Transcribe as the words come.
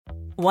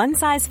One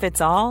size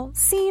fits all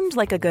seemed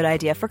like a good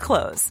idea for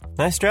clothes.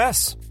 Nice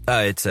dress.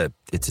 It's a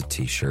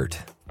t-shirt.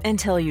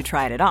 Until you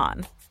tried it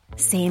on.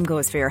 Same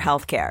goes for your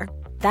healthcare.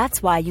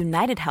 That's why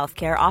United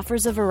Healthcare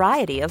offers a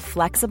variety of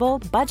flexible,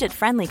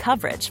 budget-friendly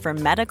coverage for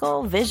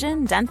medical,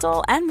 vision,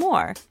 dental, and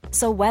more.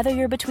 So whether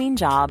you're between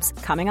jobs,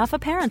 coming off a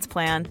parent's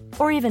plan,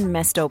 or even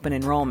missed open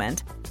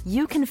enrollment,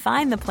 you can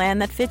find the plan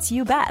that fits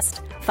you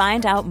best.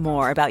 Find out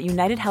more about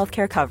United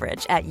Healthcare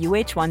coverage at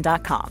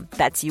uh1.com.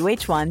 That's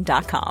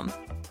uh1.com.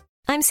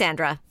 I'm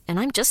Sandra, and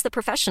I'm just the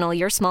professional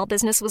your small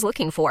business was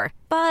looking for.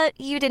 But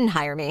you didn't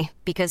hire me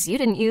because you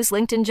didn't use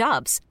LinkedIn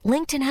Jobs.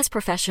 LinkedIn has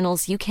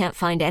professionals you can't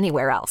find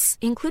anywhere else,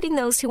 including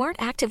those who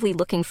aren't actively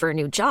looking for a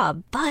new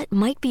job, but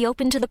might be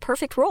open to the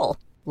perfect role,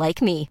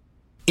 like me.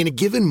 In a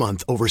given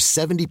month, over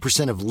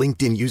 70% of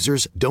LinkedIn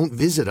users don't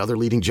visit other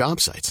leading job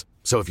sites.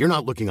 So if you're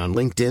not looking on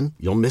LinkedIn,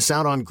 you'll miss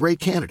out on great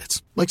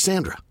candidates like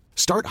Sandra.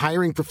 Start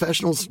hiring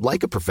professionals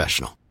like a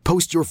professional.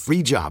 Post your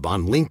free job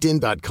on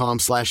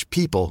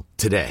linkedin.com/people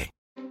today.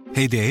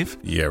 Hey, Dave.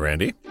 Yeah,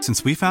 Randy.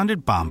 Since we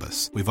founded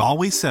Bombas, we've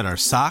always said our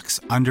socks,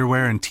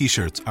 underwear, and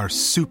T-shirts are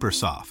super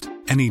soft.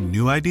 Any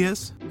new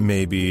ideas?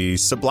 Maybe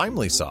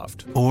sublimely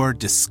soft. Or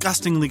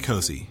disgustingly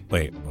cozy.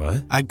 Wait,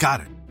 what? I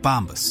got it.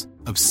 Bombas.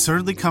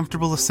 Absurdly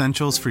comfortable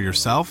essentials for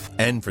yourself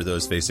and for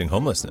those facing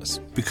homelessness.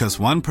 Because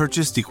one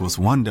purchased equals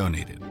one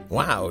donated.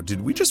 Wow,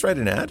 did we just write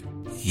an ad?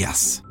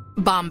 Yes.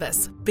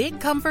 Bombas. Big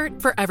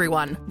comfort for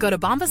everyone. Go to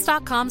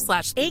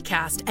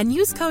bombas.com/ACAST and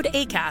use code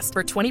ACAST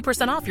for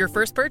 20% off your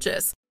first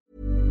purchase.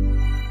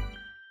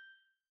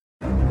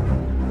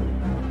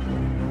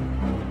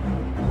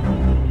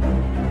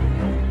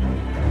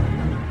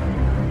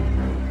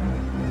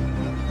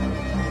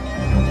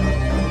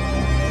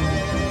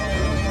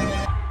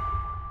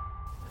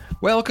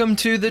 Welcome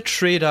to The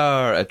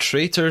Traitors, a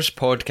Traitors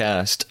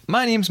podcast.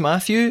 My name's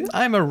Matthew,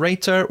 I'm a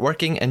writer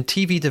working in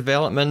TV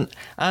development,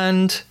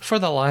 and for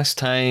the last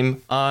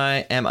time,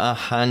 I am a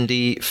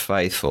handy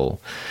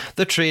faithful.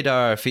 The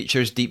Traitors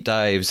features deep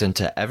dives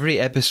into every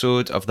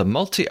episode of the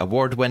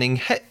multi-award-winning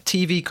hit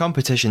TV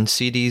competition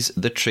series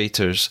The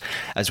Traitors,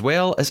 as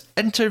well as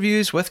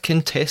interviews with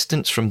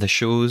contestants from the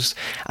shows,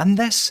 and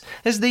this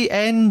is the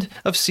end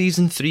of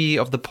Season 3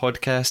 of the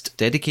podcast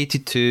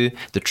dedicated to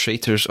The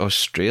Traitors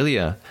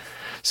Australia.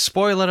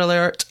 Spoiler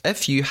alert,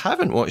 if you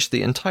haven't watched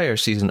the entire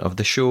season of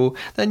the show,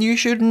 then you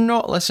should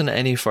not listen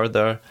any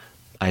further.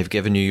 I've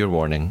given you your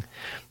warning.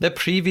 The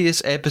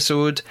previous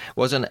episode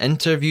was an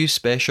interview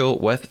special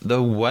with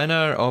the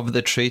winner of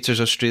the Traitors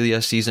Australia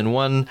Season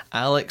 1,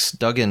 Alex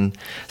Duggan.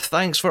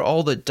 Thanks for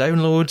all the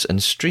downloads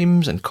and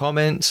streams and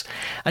comments.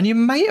 And you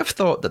might have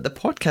thought that the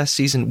podcast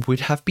season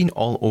would have been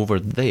all over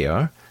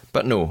there,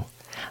 but no.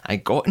 I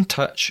got in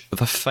touch with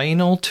the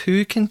final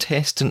 2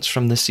 contestants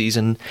from the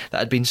season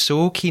that I'd been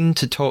so keen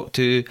to talk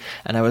to,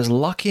 and I was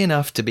lucky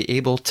enough to be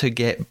able to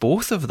get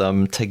both of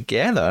them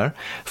together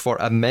for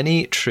a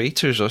mini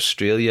Traitors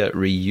Australia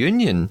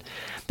reunion.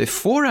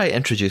 Before I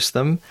introduce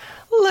them,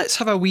 let's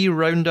have a wee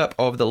roundup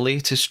of the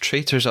latest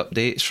Traitors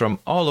updates from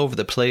all over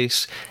the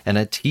place in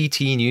a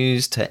TT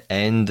News to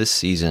end the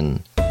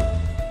season.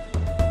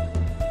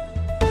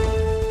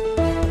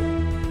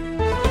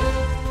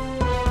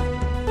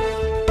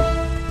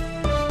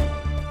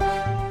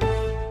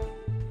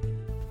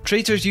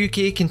 Traitors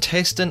UK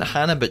contestant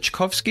Hannah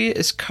Buchkowski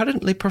is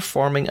currently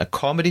performing a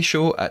comedy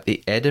show at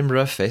the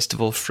Edinburgh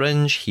Festival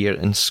Fringe here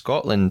in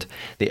Scotland.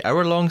 The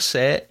hour-long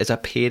set is a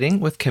pairing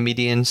with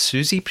comedian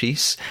Susie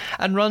Priest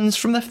and runs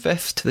from the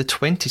 5th to the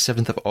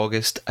 27th of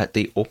August at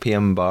the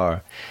Opium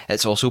Bar.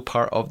 It's also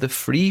part of the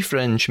Free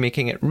Fringe,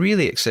 making it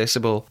really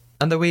accessible.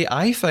 And the way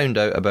I found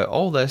out about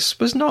all this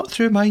was not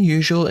through my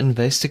usual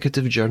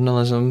investigative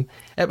journalism.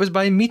 It was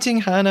by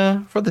meeting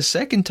Hannah for the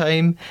second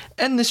time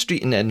in the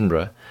street in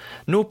Edinburgh.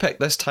 No pic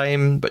this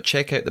time, but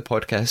check out the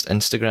podcast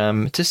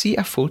Instagram to see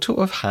a photo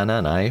of Hannah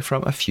and I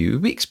from a few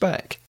weeks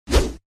back.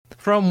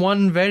 From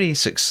one very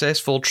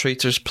successful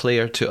Traitors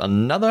player to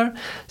another,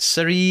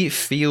 Cirie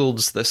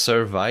Fields, the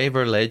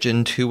Survivor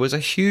legend who was a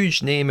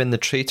huge name in the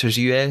Traitors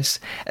US,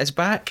 is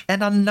back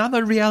in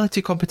another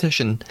reality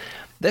competition.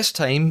 This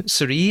time,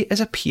 Cirie is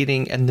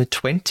appearing in the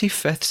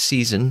 25th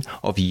season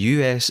of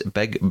US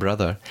Big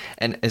Brother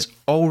and is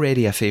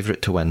already a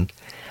favourite to win.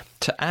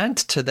 To add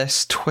to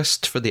this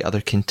twist for the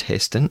other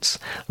contestants,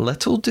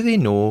 little do they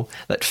know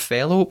that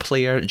fellow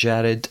player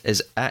Jared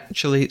is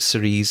actually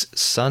Cirie's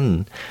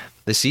son.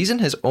 The season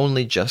has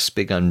only just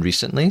begun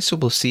recently, so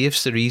we'll see if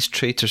Cirie's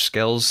traitor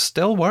skills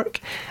still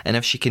work and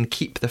if she can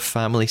keep the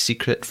family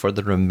secret for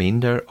the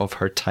remainder of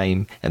her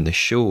time in the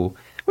show,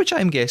 which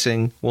I'm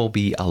guessing will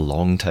be a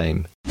long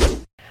time.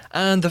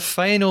 And the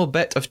final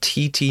bit of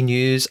TT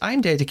news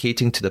I'm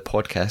dedicating to the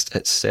podcast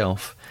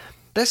itself.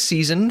 This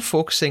season,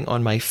 focusing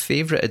on my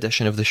favourite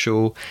edition of the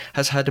show,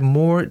 has had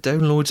more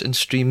downloads and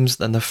streams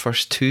than the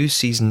first 2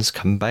 seasons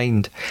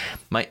combined.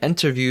 My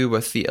interview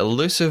with the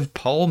elusive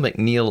Paul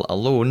McNeil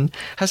alone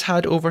has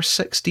had over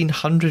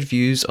 1,600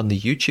 views on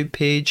the YouTube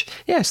page.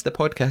 Yes, the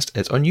podcast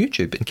is on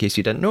YouTube, in case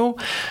you didn't know.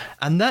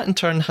 And that in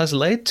turn has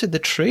led to the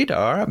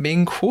Traitors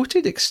being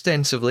quoted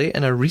extensively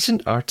in a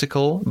recent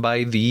article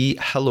by the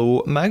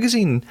Hello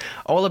magazine,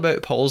 all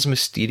about Paul's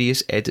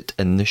mysterious edit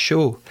in the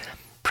show.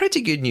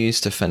 Pretty good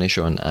news to finish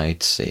on,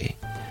 I'd say.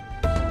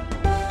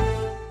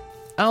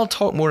 I'll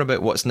talk more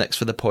about what's next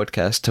for the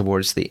podcast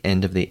towards the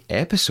end of the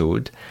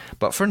episode,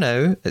 but for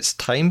now, it's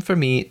time for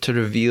me to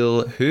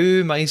reveal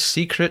who my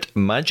secret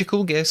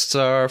magical guests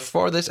are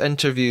for this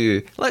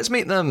interview. Let's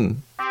meet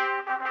them!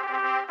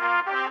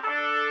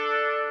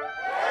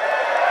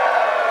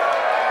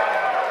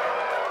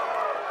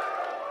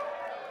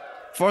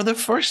 For the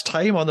first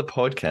time on the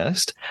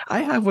podcast, I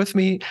have with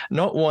me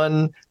not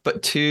one,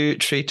 but 2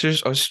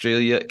 Traitors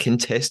Australia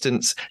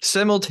contestants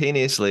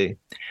simultaneously.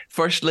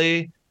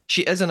 Firstly,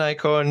 she is an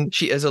icon,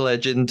 she is a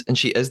legend, and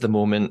she is the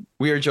moment.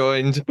 We are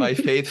joined by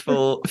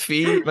faithful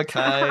Fee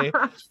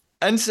McKay.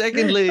 And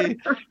secondly,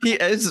 he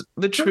is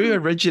the true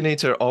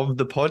originator of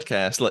the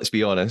podcast, let's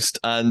be honest.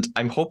 And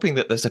I'm hoping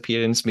that this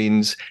appearance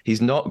means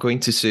he's not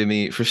going to sue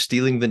me for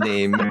stealing the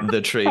name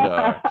The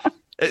Traitor.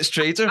 It's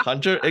Traitor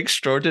Hunter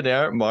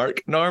Extraordinaire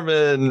Mark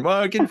Norman.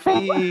 Mark and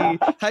Fee,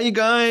 how you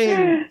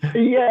going?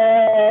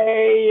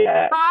 Yay!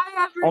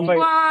 Hi,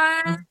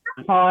 everyone.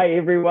 Hi,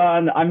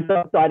 everyone. I'm so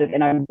excited,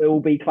 and I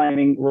will be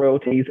claiming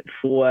royalties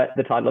for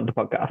the title of the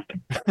podcast.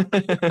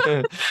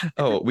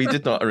 Oh, we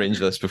did not arrange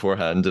this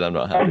beforehand, and I'm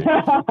not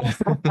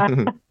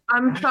happy.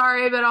 I'm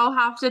sorry, but I'll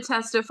have to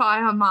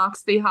testify on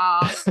Mark's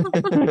behalf.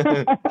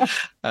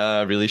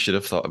 I really should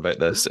have thought about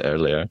this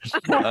earlier.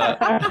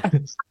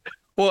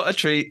 What a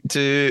treat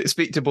to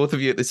speak to both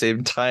of you at the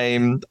same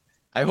time.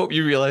 I hope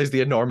you realise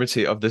the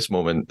enormity of this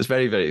moment. It's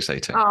very, very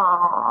exciting.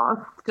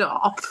 Oh,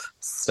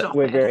 stop.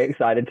 We're very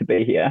excited to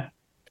be here.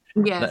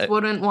 Yes,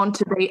 wouldn't want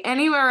to be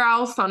anywhere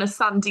else on a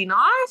Sunday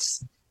night.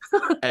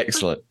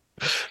 Excellent.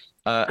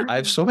 I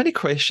have so many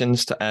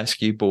questions to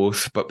ask you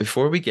both, but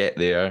before we get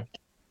there,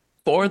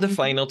 for the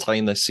final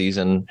time this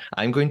season,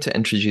 I'm going to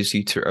introduce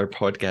you to our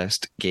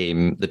podcast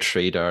game, The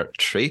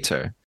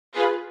Traitor.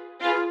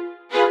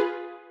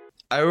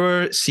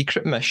 Our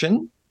secret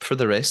mission for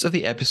the rest of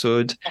the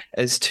episode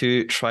is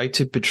to try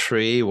to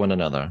betray one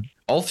another,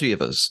 all 3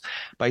 of us,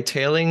 by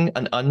telling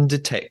an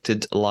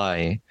undetected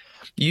lie.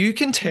 You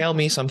can tell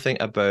me something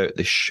about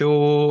the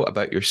show,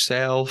 about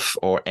yourself,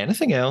 or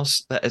anything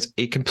else that is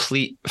a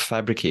complete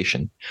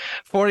fabrication.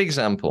 For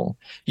example,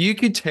 you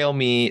could tell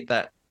me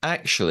that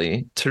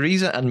actually,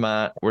 Teresa and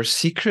Matt were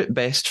secret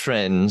best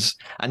friends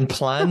and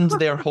planned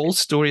their whole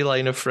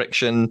storyline of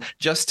friction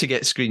just to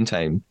get screen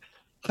time.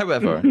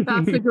 However,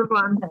 that's a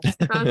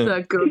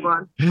good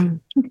one.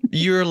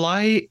 Your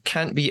lie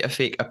can't be a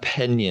fake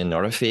opinion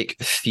or a fake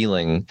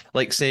feeling,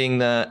 like saying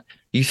that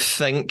you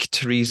think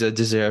Teresa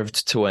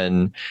deserved to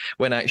win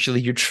when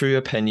actually your true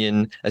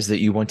opinion is that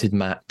you wanted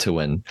Matt to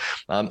win.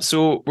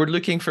 So we're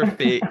looking for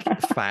fake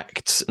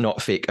facts,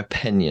 not fake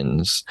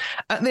opinions.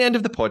 At the end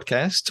of the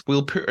podcast,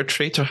 we'll put our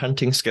traitor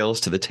hunting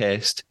skills to the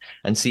test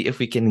and see if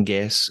we can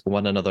guess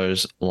one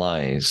another's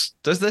lies.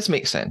 Does this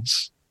make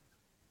sense?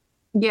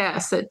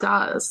 Yes, it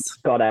does.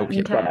 Got it.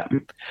 Okay. Got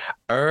it.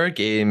 Our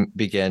game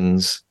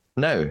begins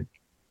now.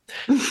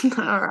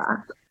 All right.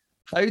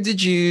 How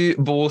did you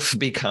both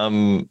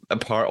become a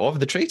part of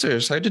the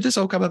Traitors? How did this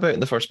all come about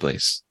in the first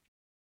place?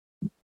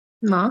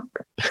 Mark?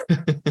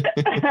 Do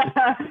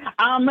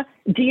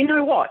you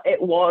know what?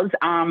 It was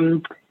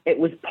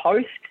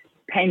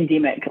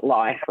post-pandemic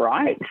life,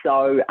 right?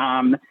 So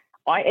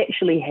I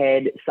actually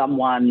had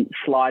someone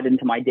slide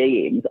into my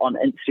DMs on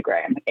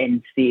Instagram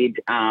and said,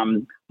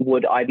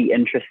 would I be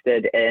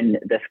interested in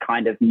this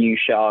kind of new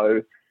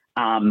show,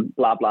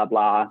 blah, blah,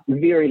 blah.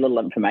 Very little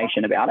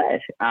information about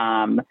it.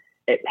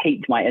 It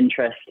piqued my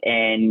interest,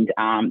 and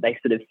they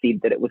sort of said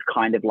that it was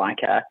kind of like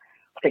I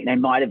think they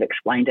might have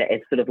explained it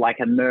as sort of like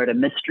a murder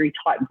mystery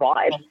type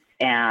vibe,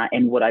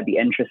 and would I be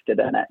interested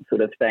in it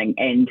sort of thing.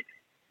 And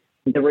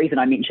the reason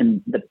I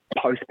mentioned the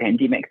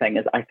post-pandemic thing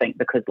is I think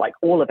because like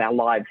all of our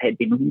lives had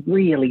been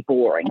really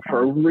boring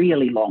for a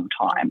really long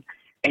time.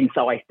 And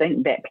so I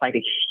think that played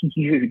a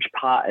huge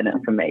part in it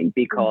for me,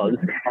 because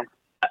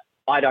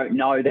I don't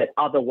know that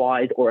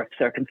otherwise, or if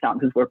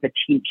circumstances were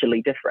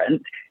potentially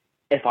different,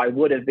 if I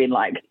would have been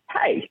like,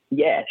 hey,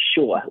 yeah,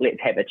 sure,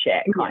 let's have a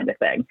chat kind of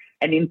thing.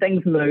 And then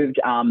things moved,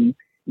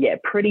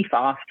 pretty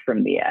fast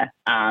from there.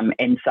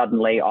 And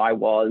suddenly I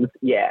was,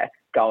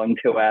 going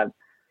to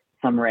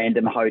some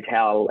random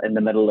hotel in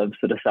the middle of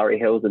sort of Surrey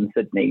Hills in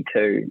Sydney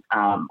to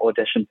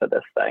audition for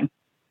this thing.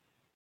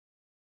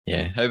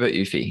 Yeah. How about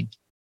you, Fee?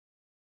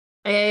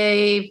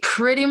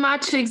 Pretty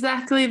much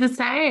exactly the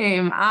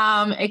same,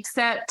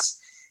 except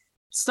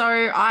so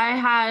I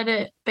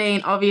had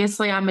been,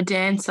 obviously I'm a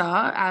dancer,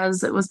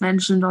 as it was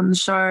mentioned on the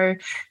show,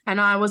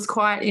 and I was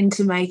quite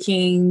into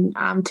making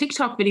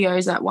TikTok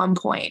videos at one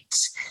point.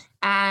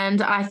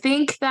 And I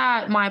think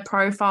that my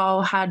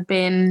profile had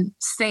been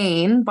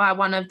seen by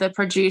one of the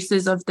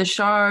producers of the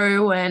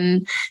show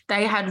and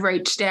they had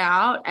reached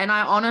out. And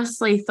I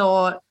honestly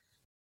thought,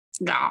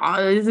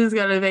 oh, this is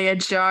going to be a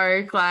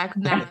joke. Like,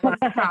 no,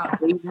 this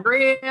can't be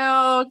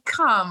real.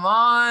 Come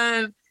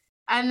on.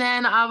 And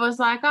then I was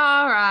like,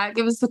 all right,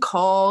 give us a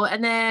call.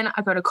 And then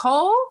I got a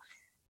call.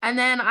 And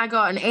then I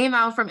got an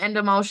email from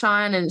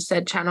Endemolshine and it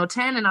said Channel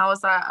 10. And I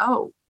was like,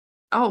 oh,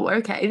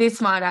 okay,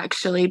 this might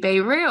actually be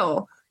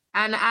real.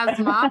 And as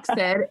Mark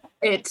said,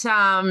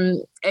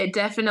 it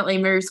definitely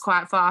moves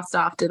quite fast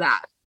after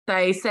that.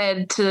 They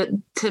said to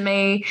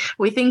me,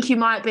 we think you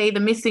might be the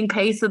missing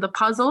piece of the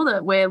puzzle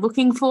that we're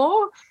looking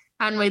for,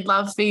 and we'd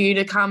love for you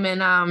to come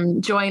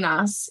and join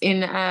us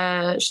in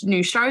a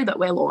new show that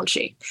we're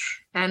launching.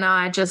 And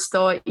I just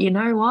thought, you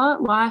know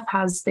what? Life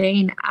has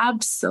been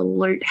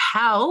absolute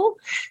hell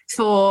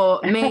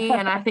for me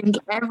and I think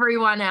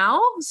everyone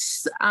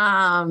else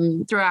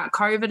throughout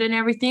COVID and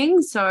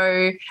everything.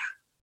 So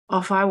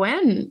off I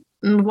went.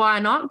 And why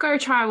not go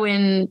try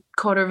win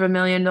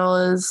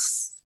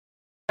 $250,000?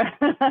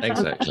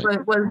 Exactly.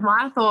 was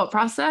my thought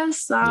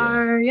process. So,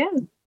 yeah.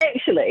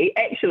 Actually,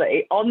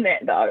 on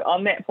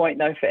that point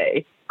though,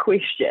 Fee,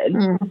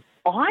 question.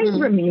 I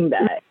remember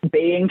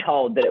being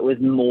told that it was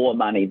more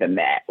money than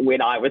that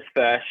when I was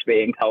first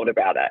being told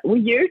about it. Were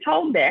you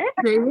told that?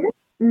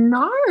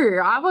 No,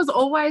 I was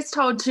always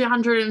told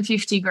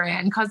 250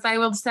 grand because they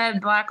would have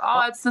said like,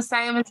 oh, it's the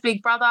same as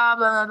Big Brother,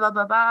 blah, blah,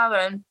 blah, blah,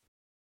 and,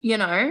 you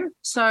know,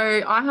 so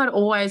I had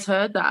always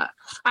heard that.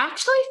 I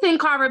actually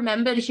think I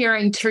remembered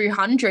hearing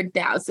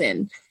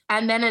 200,000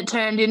 and then it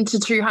turned into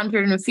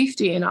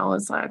 250 and I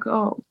was like,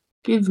 oh,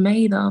 give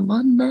me the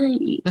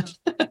money.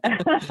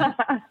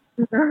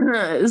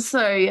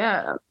 So,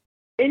 yeah.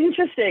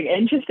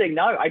 Interesting.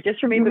 No, I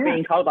just remember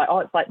being told, like, oh,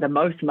 it's like the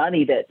most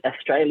money that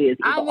Australia's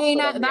ever I mean,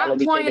 at that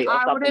point,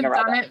 I would have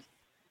done it.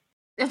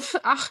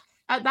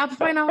 At that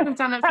point, I would have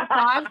done it for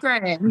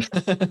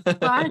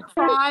 $5,000. Like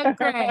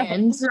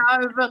 $5,000.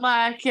 No, but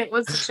like it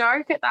was a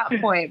joke at that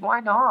point. Why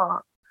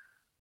not?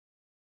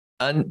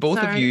 And both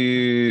of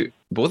you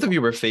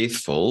were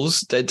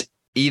faithfuls. Did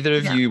either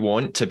of you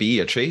want to be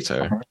a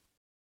traitor?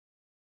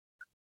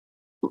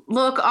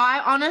 Look,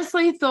 I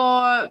honestly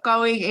thought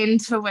going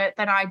into it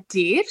that I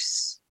did,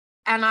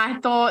 and I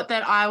thought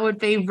that I would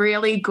be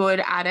really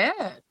good at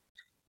it.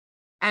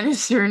 And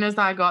as soon as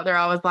I got there,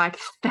 I was like,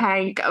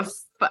 thank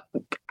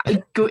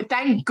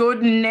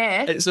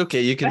goodness. It's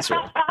okay, you can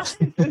swear.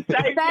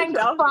 Thank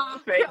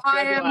fuck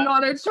I am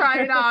not a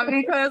traitor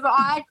because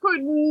I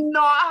could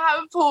not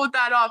have pulled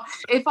that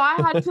off. If I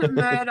had to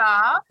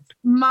murder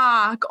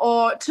Mark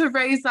or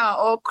Teresa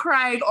or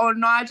Craig or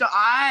Nigel,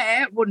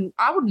 I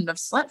wouldn't have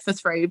slept for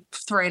three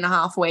and a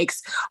half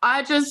weeks.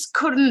 I just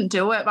couldn't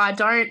do it. My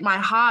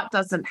heart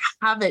doesn't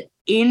have it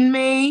in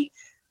me.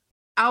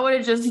 I would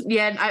have just,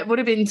 it would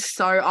have been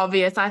so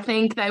obvious. I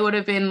think they would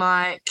have been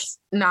like,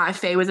 no, if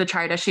Fee was a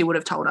traitor, she would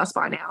have told us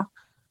by now.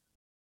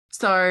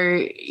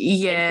 So,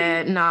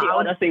 yeah, no. She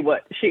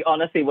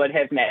honestly would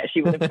have, Matt.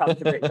 She would have come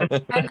to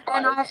breakfast.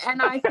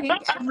 and I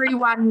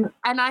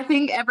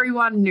think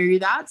everyone knew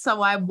that,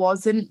 so I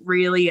wasn't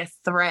really a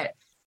threat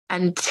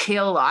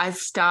until I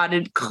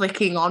started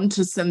clicking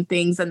onto some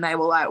things and they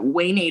were like,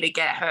 we need to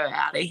get her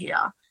out of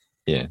here.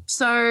 Yeah.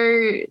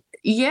 So,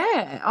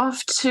 yeah,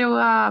 off to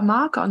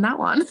Mark on that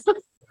one.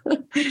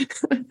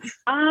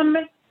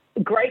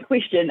 Great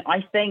question.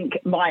 I think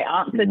my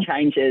answer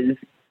changes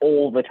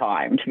all the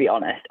time, to be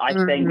honest. I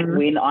think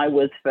when I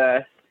was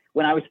first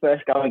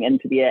going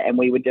into there and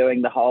we were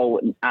doing the whole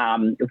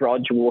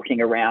Rog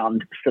walking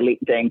around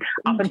selecting,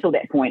 up until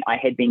that point, I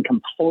had been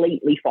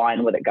completely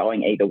fine with it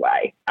going either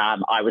way.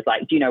 I was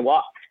like, do you know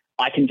what?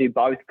 I can do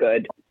both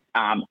good.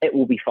 It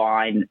will be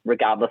fine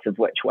regardless of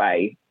which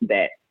way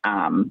that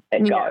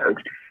it goes.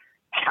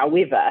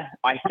 However,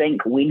 I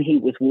think when he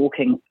was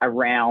walking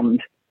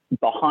around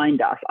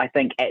behind us, I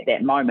think at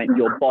that moment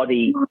your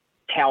body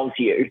tells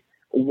you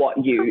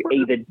what you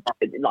either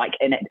like,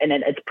 and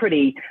it's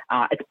pretty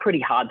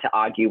hard to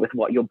argue with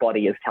what your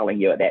body is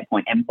telling you at that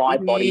point. And my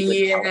body was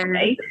telling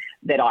me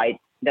that I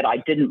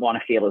didn't want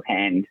to feel his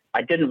hand.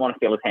 I didn't want to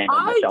feel his hand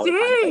on my shoulder.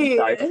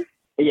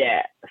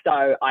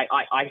 So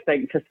I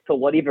think for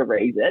whatever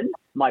reason,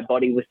 my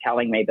body was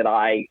telling me that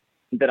I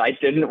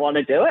didn't want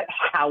to do it.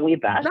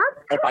 However,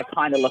 if I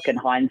kind of look in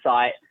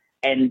hindsight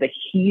and the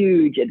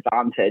huge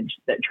advantage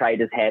that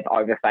traders have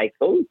over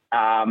faithfuls,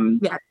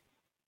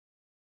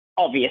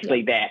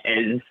 obviously that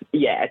is,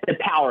 the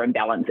power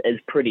imbalance is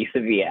pretty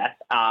severe.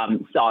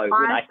 So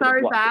when I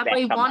so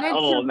badly wanted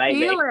to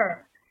feel it.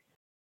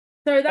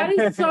 So that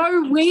is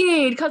so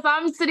weird because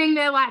I'm sitting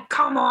there like,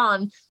 come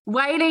on,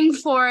 waiting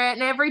for it.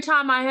 And every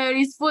time I heard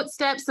his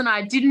footsteps and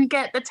I didn't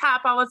get the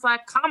tap, I was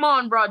like, come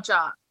on,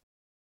 Roger.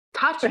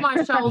 Touch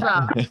my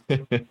shoulder.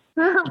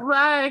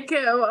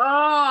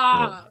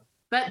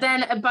 But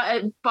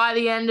by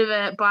the end of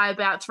it, by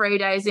about 3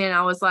 days in,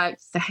 I was like,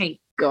 thank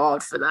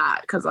God for that,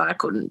 because I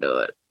couldn't do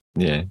it.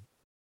 Yeah.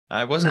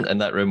 I wasn't in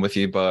that room with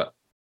you, but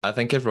I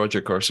think if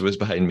Roger Corso was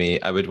behind me,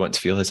 I would want to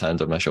feel his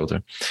hand on my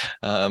shoulder.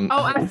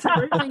 Oh,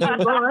 absolutely.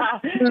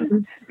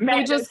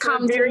 Matt, just for a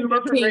comes very in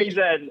different looking.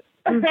 reason.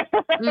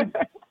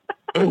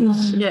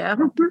 Yeah.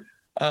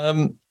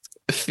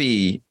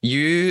 Fee,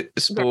 you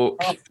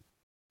spoke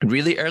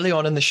really early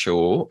on in the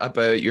show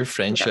about your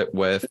friendship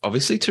with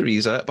obviously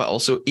Teresa, but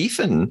also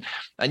Ethan.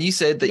 And you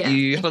said that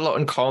you had a lot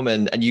in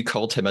common and you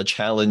called him a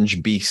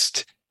challenge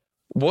beast.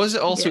 Was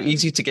it also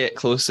easy to get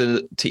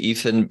closer to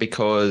Ethan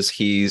because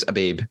he's a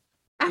babe?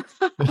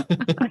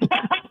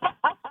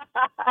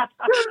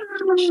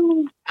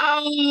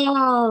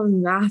 Oh,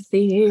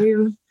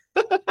 Matthew.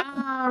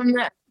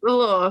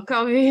 Look,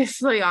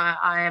 obviously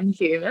I am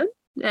human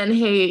and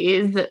he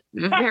is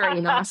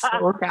very nice to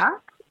look at.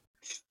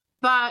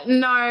 But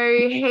no,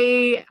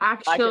 he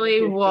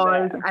actually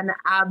was an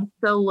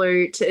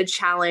absolute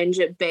challenge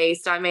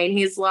beast. I mean,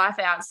 his life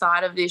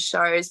outside of this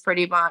show is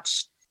pretty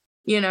much,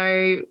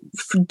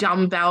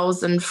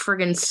 dumbbells and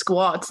friggin'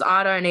 squats.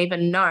 I don't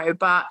even know,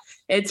 but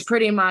it's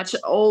pretty much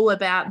all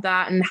about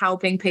that and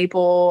helping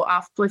people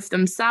uplift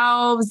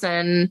themselves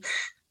and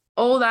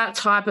all that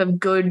type of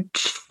good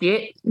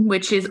shit,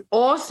 which is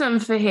awesome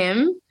for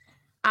him.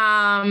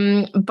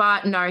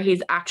 But no,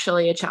 he's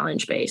actually a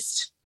challenge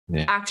beast.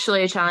 Yeah.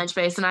 Actually a challenge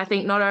beast. And I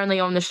think not only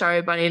on the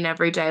show, but in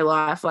everyday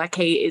life, like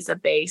he is a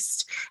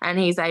beast and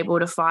he's able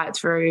to fight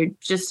through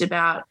just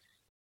about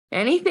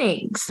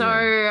anything. So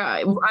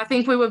I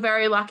think we were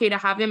very lucky to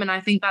have him. And I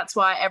think that's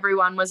why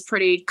everyone was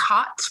pretty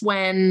cut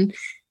when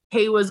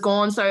he was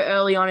gone so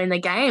early on in the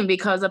game,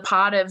 because a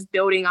part of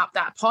building up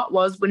that pot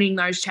was winning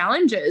those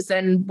challenges.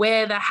 And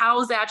where the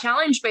hell's our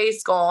challenge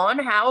beast gone?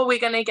 How are we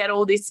going to get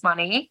all this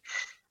money?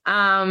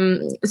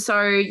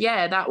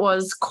 That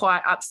was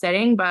quite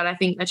upsetting, but I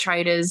think the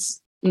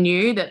Traitors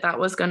knew that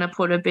was going to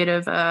put a bit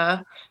of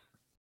a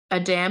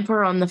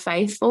damper on the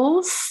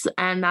faithfuls,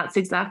 and that's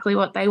exactly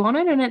what they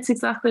wanted, and it's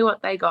exactly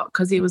what they got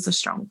because he was a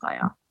strong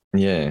player.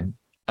 Yeah.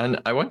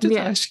 And I wanted to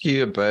ask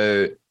you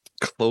about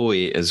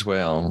Chloe as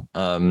well.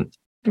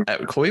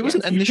 Chloe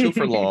wasn't in the show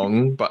for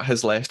long, but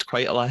has left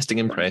quite a lasting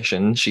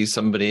impression. She's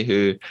somebody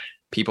who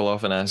people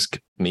often ask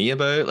me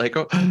about, like,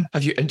 oh,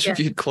 have you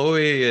interviewed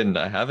Chloe? And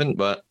I haven't,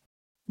 but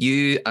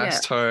you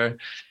asked her,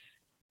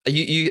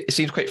 you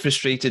seemed quite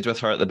frustrated with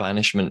her at the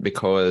banishment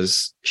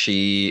because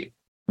she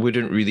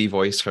wouldn't really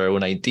voice her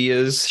own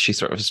ideas. She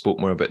sort of spoke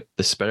more about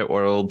the spirit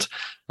world.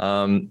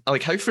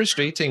 Like, how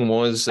frustrating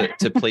was it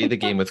to play the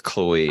game with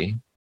Chloe?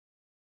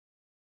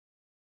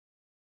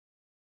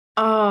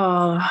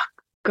 Oh,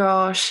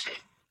 gosh.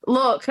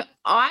 Look,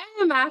 I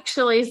am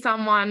actually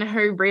someone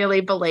who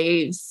really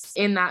believes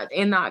in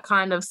that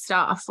kind of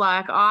stuff.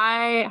 Like,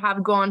 I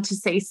have gone to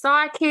see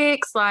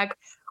psychics, like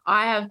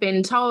I have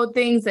been told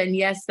things and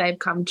yes, they've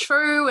come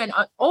true and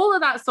all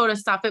of that sort of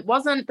stuff. It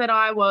wasn't that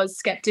I was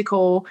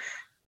skeptical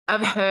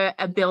of her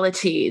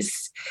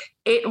abilities.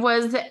 It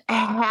was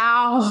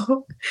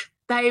how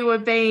they were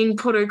being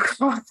put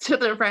across to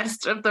the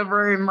rest of the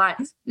room. Like,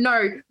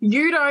 no,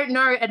 you don't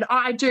know, and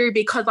I do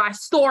because I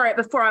saw it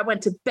before I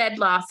went to bed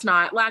last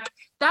night. Like,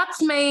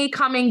 that's me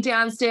coming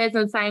downstairs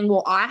and saying,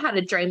 well, I had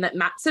a dream that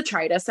Matt's a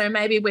traitor, so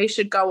maybe we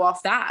should go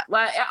off that.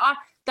 Like,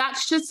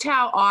 that's just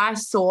how I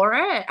saw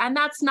it, and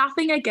that's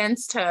nothing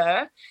against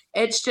her.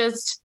 It's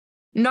just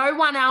no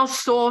one else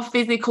saw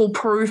physical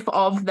proof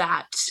of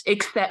that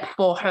except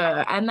for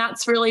her, and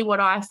that's really what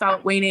I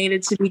felt we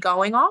needed to be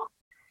going on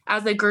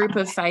as a group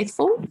of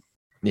faithful.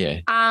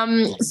 Yeah.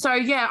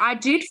 I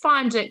did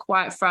find it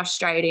quite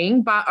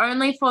frustrating, but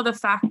only for the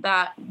fact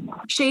that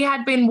she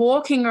had been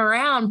walking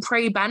around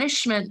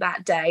pre-banishment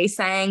that day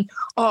saying,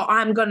 oh,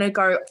 I'm going to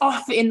go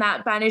off in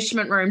that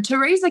banishment room.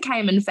 Teresa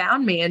came and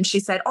found me and she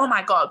said, oh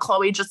my God,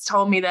 Chloe just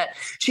told me that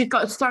she's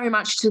got so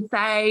much to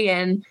say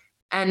and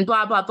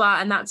blah, blah, blah.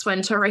 And that's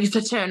when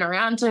Teresa turned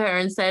around to her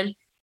and said,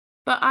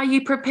 but are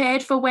you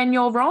prepared for when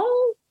you're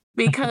wrong?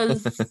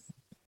 Because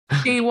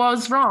she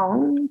was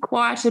wrong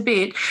quite a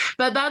bit,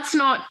 but that's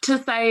not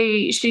to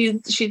say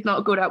she's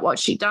not good at what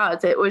she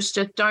does. It was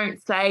just,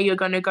 don't say you're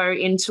going to go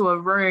into a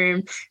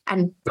room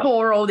and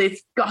pour all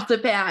this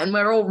gossip out and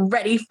we're all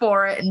ready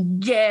for it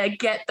and get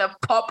the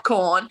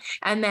popcorn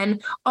and then,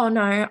 oh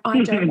no,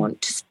 I don't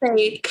want to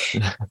speak.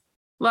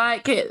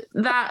 Like it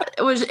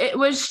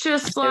was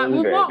just like,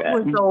 well, what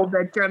was all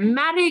the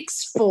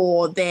dramatics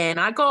for then?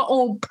 I got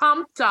all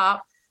pumped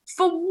up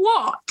for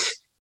what?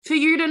 For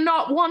you to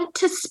not want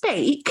to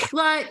speak?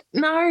 Like,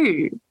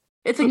 no,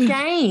 it's a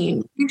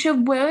game. Use your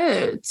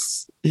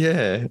words.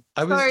 Yeah.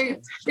 So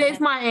there's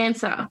my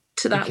answer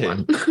to that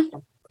one.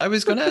 I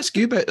was going to ask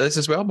you about this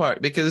as well, Mark,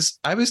 because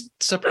I was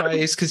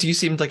surprised because you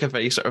seemed like a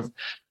very sort of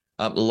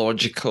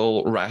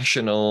logical,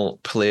 rational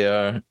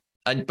player,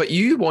 but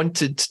you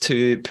wanted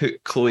to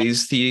put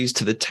Chloe's theories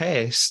to the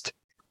test.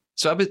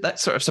 So that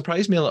sort of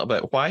surprised me a little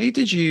bit. Why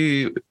did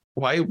you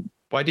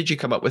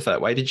come up with that?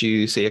 Why did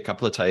you say a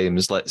couple of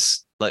times,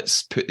 let's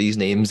put these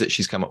names that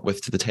she's come up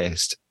with to the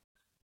test?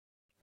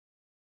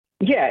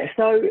 Yeah,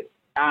 so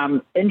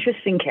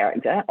interesting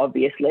character,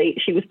 obviously.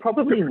 She was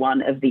probably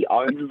one of the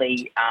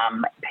only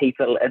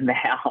people in the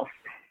house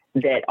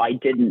that I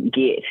didn't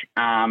get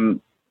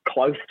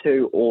close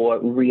to or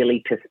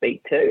really to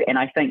speak to. And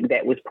I think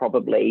that was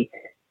probably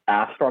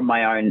from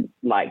my own,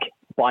 like,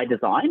 by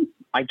design,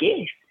 I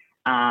guess.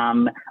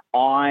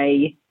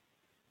 I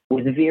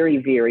was very,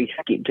 very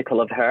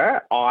skeptical of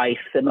her. I,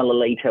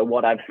 similarly to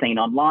what I've seen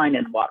online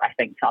and what I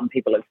think some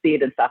people have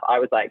said and stuff, I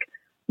was like,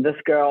 this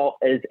girl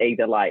is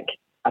either like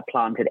a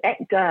planted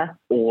actor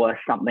or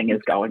something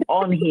is going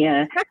on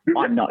here.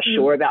 I'm not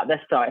sure about this.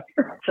 So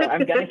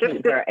I'm going to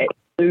keep her at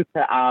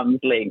super arm's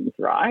length,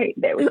 right?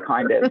 That was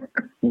kind of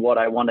what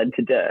I wanted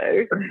to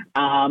do.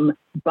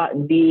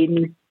 But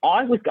then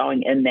I was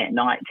going in that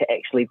night to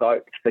actually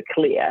vote for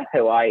Claire,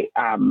 who I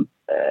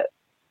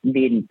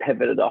then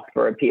pivoted off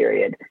for a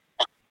period.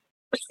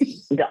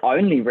 The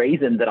only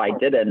reason that I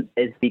didn't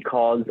is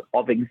because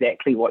of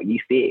exactly what you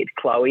said.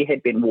 Chloe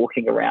had been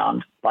walking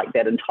around like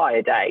that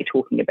entire day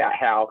talking about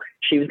how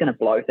she was going to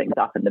blow things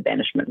up in the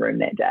banishment room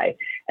that day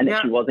and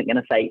that she wasn't going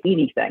to say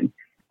anything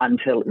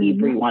until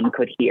everyone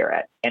could hear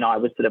it. And I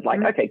was sort of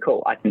like, okay,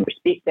 cool, I can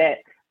respect that.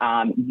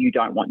 You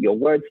don't want your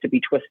words to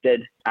be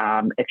twisted.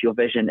 If your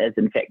vision is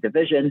in fact a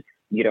vision,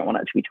 you don't want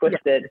it to be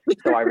twisted.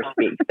 So I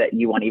respect that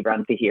you want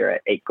everyone to hear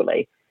it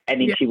equally. And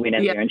then she went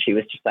in there and she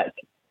was just like,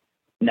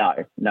 no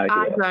deal.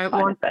 I don't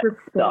want to.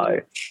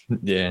 So,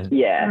 yeah.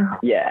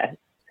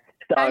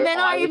 So and then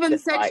I even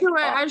said like, to her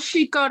as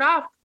she got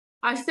up,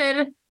 I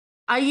said,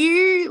 are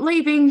you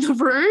leaving the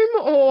room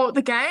or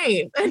the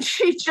game? And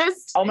she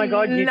just, oh my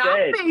God, you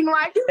nothing. did.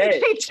 Like,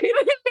 she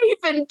didn't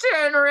even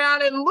turn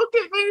around and look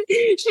at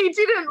me. She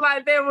didn't,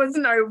 like, there was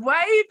no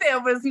wave.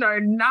 There was no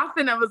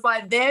nothing. It was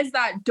like, there's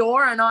that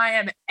door and I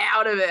am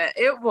out of it.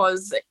 It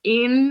was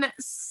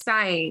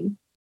insane.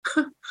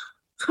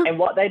 And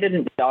what they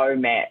didn't know,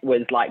 Matt,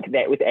 was like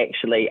that was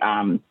actually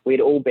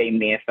we'd all been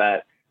there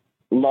for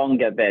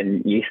longer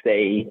than you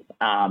see,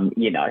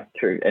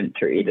 through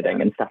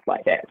editing and stuff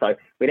like that. So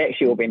we'd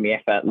actually all been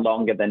there for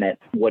longer than it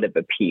would have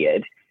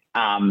appeared.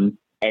 And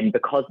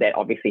because that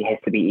obviously has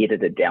to be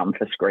edited down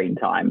for screen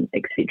time,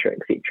 et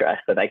cetera,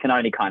 so they can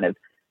only kind of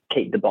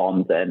keep the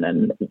bombs in,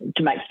 and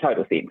to make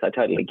total sense. I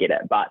totally get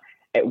it. But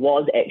it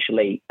was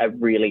actually a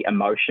really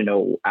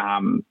emotional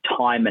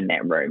time in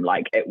that room.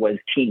 Like, it was,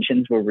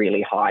 tensions were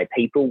really high.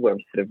 People were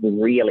sort of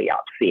really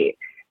upset.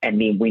 And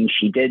then when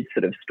she did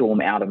sort of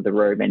storm out of the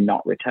room and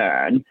not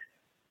return,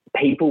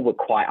 people were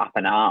quite up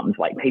in arms.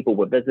 Like, people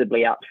were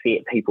visibly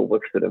upset. People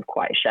were sort of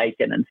quite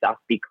shaken and stuff,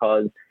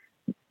 because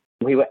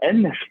we were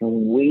in this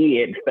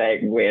weird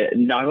thing where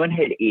no one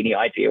had any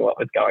idea what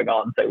was going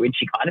on. So when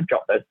she kind of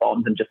dropped those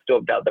bombs and just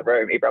stormed out of the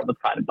room, everyone was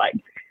kind of like,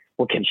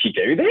 well, can she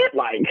do that?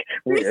 Like,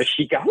 where is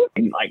she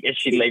going? Like, is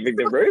she leaving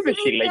the room? Is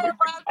she leaving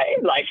the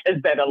game? Like,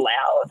 is that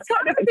allowed?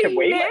 Kind of, can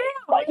we?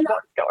 Like,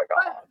 what's going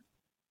on?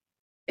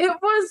 It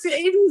was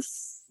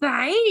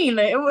insane.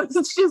 It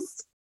was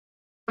just,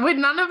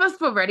 none of us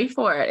were ready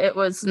for it. It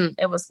was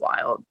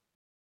wild.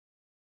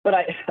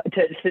 But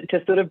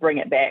to sort of bring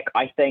it back,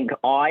 I think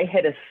I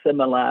had a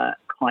similar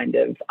kind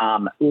of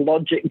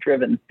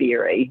logic-driven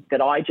theory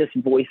that I just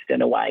voiced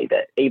in a way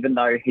that, even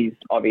though he's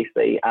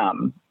obviously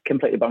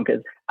completely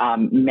bonkers,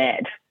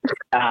 Matt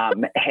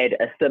had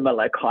a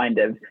similar kind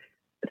of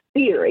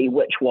theory,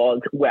 which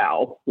was,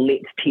 well,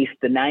 let's test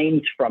the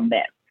names from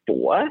that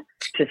 4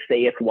 to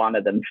see if one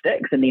of them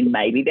sticks, and then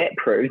maybe that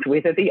proves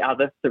whether the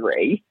other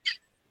 3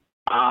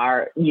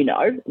 are,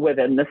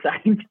 within the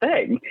same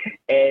thing.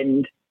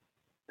 And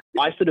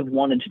I sort of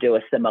wanted to do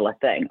a similar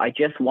thing. I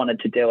just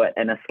wanted to do it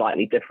in a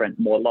slightly different,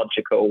 more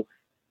logical,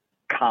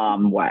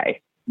 calm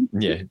way.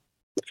 Yeah.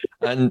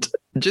 And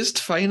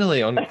just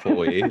finally on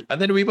Chloe,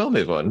 and then we will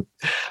move on.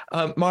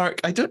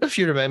 Mark, I don't know if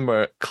you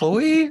remember,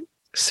 Chloe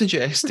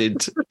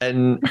suggested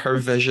in her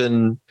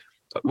vision,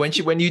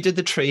 when you did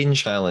the train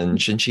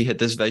challenge and she had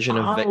this vision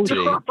of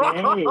victory,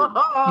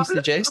 she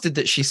suggested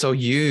that she saw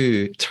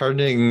you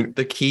turning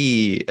the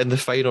key in the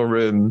final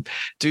room.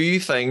 Do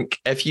you think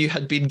if you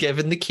had been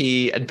given the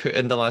key and put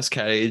in the last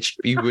carriage,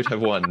 you would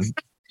have won?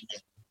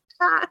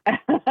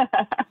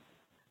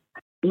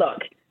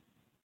 Look,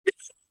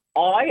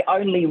 I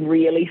only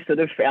really sort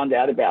of found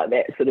out about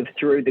that sort of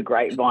through the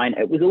grapevine.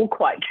 It was all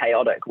quite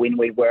chaotic when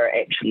we were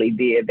actually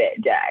there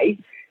that day.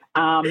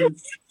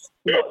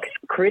 Look,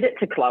 credit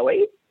to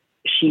Chloe.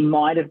 She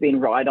might have been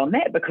right on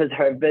that, because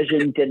her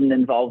vision didn't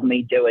involve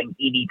me doing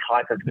any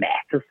type of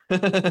maths.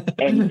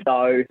 And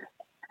so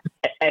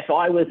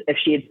if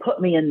she had put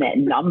me in that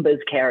numbers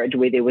carriage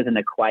where there was an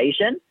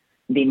equation,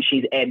 then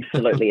she's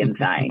absolutely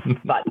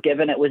insane. But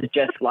given it was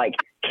just like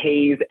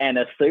keys and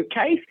a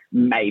suitcase,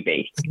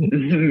 maybe.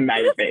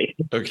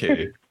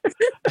 Okay.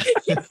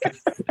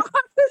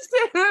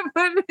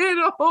 When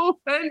it all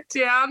went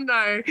down,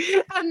 though,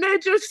 and they're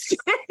just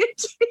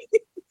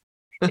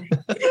and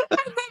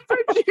the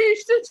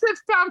producers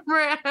have come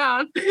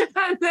round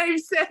and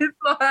they've said,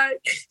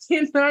 like,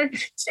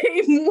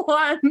 team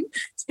 1,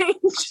 team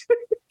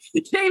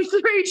 2, team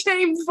 3,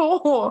 team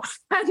 4,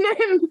 and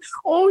then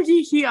all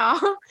you hear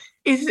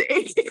is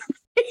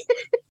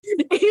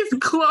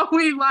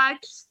Chloe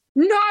like,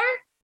 no,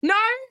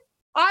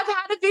 I've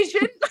had a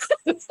vision.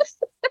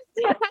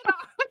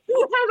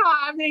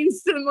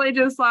 instantly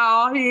just like,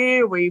 oh,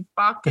 here we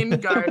fucking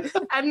go.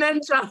 And then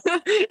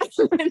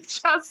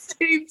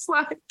Justine's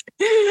like,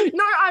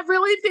 no, I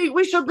really think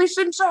we should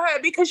listen to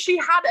her because she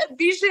had a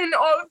vision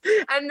of,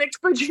 and the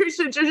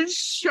producer just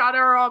shut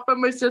her up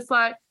and was just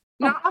like,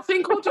 no, I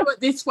think we'll do it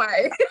this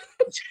way.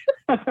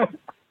 And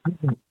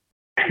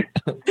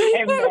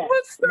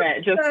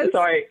Matt, just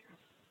sorry.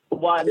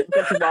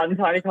 Just one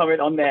tiny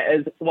comment on that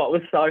is what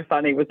was so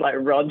funny was like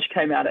Rog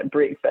came out at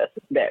breakfast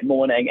that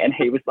morning and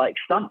he was like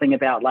something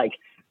about like,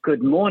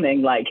 good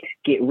morning, like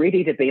get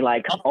ready to be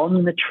like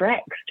on the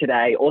tracks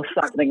today or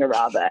something or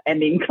other.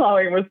 And then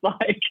Chloe was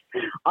like,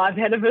 I've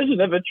had a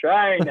vision of a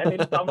train. And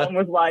then someone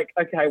was like,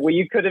 okay, well,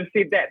 you could have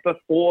said that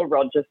before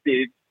Roger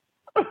said.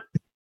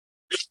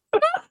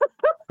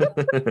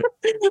 It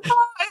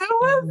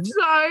was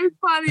so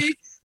funny.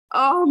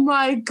 Oh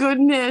my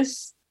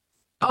goodness.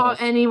 Oh,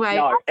 anyway,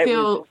 no, I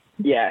feel...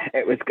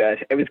 it was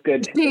good. It was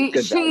good.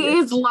 She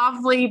is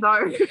lovely,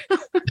 though.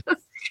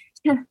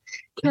 Can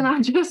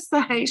I just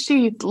say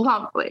she's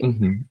lovely?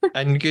 Mm-hmm.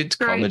 And good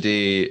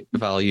comedy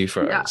value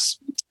for us.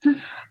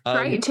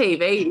 Great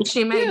TV.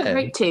 She made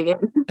great TV.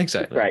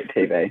 Exactly. Great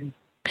TV.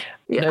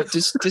 Yeah. Now,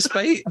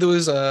 despite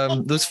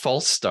those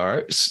false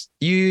starts,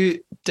 you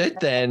did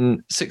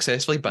then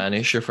successfully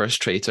banish your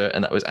first traitor,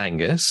 and that was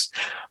Angus.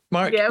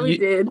 Mark, yeah, we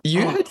did.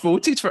 You had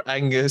voted for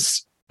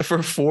Angus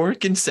for 4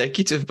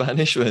 consecutive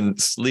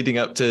banishments leading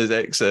up to his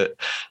exit.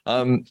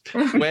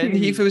 When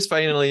he was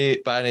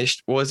finally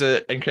banished, was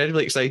it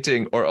incredibly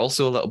exciting or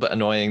also a little bit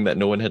annoying that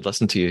no one had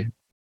listened to you?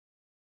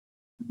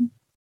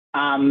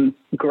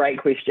 Great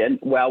question.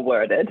 Well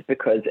worded,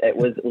 because it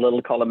was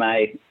little column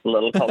A,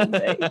 little column B.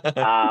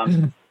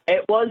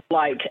 It was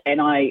like, and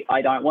I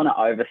don't want to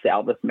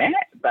oversell this,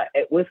 Matt, but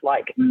it was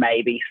like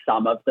maybe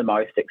some of the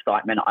most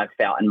excitement I've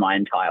felt in my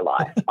entire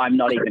life. I'm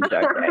not even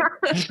joking.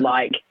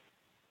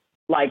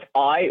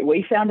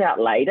 We found out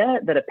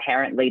later that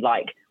apparently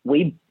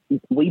we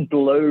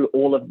blew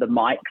all of the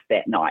mics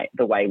that night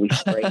the way we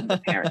screamed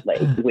apparently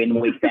when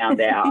we found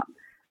out.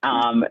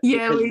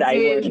 Because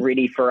they weren't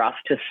ready for us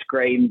to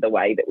scream the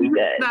way that we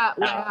did.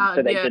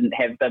 So they didn't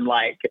have them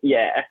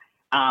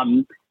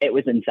it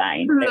was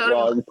insane. It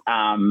was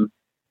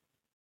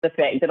the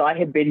fact that I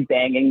had been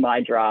banging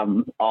my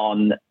drum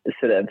on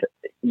sort of,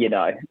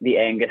 the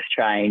Angus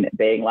train,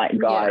 being like,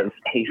 guys,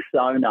 he's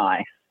so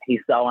nice.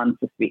 He's so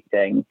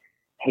unsuspecting.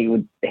 He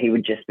would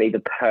just be the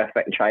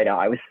perfect traitor.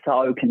 I was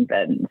so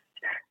convinced.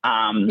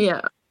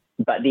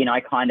 But then I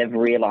kind of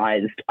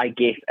realised, I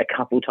guess a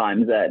couple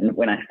times in,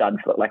 when I started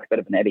to look like a bit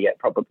of an idiot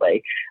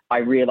probably, I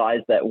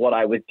realised that what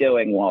I was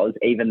doing was,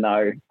 even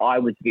though I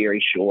was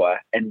very sure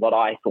in what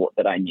I thought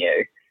that I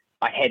knew,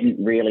 I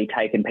hadn't really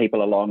taken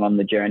people along on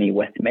the journey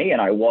with me, and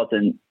I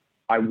wasn't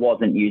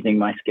using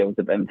my skills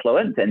of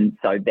influence. And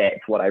so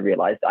that's what I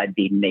realised I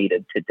then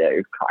needed to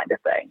do, kind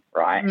of thing,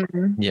 right?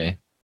 Mm-hmm. Yeah.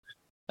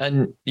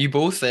 And you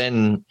both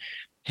then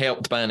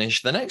helped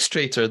banish the next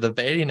traitor the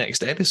very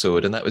next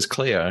episode, and that was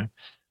Claire.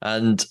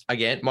 And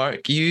again,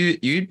 Mark,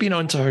 you'd been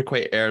onto her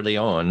quite early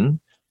on,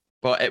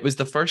 but it was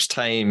the first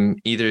time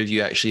either of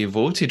you actually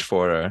voted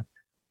for her.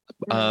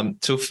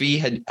 Sophie,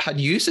 had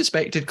you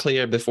suspected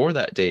Claire before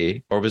that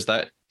day, or was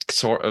that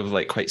sort of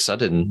like quite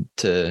sudden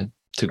to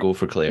go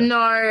for Claire?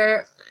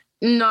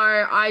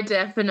 No, I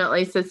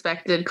definitely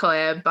suspected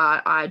Claire,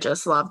 but I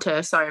just loved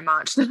her so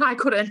much that I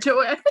couldn't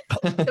do it,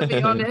 to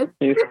be honest.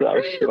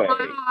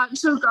 My heart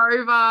took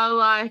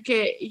over,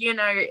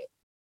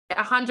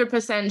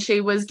 100%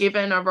 she was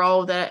given a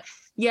role that,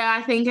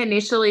 I think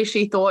initially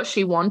she thought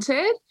she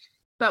wanted,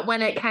 but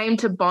when it came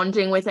to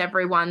bonding with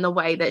everyone the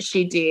way that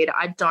she did,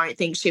 I don't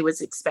think she was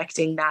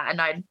expecting that,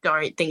 and I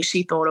don't think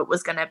she thought it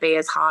was going to be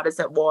as hard as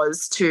it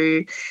was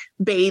to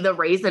be the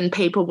reason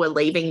people were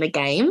leaving the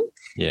game.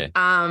 Yeah.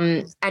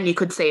 And you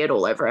could see it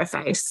all over her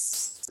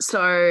face.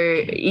 So,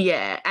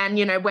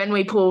 and, when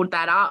we pulled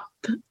that up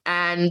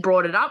and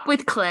brought it up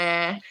with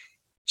Claire,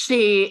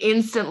 she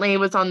instantly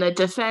was on the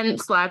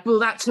defense, like, well,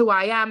 that's who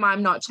I am.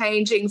 I'm not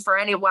changing for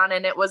anyone.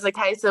 And it was a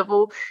case of,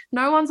 well,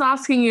 no one's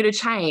asking you to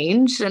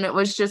change. And it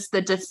was just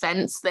the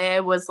defense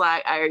there was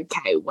like,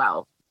 okay,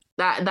 well,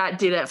 that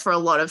did it for a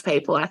lot of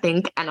people, I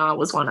think. And I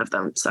was one of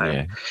them.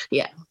 So,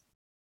 yeah.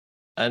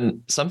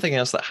 And something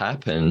else that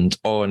happened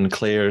on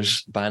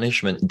Claire's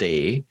banishment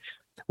day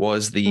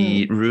was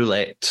the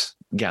roulette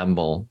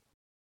gamble.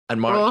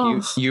 And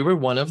Mark, you were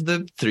one of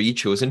the 3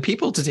 chosen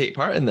people to take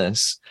part in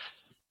this.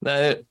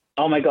 Now,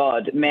 oh my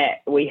God,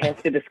 Matt, we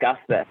have to discuss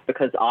this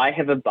because I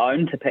have a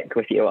bone to pick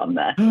with you on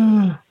this.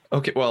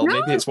 Okay, well,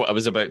 maybe it's what I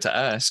was about to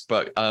ask,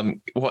 but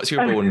what's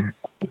your bone?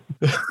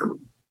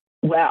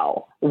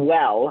 Well,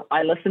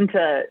 I listened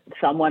to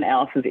someone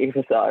else's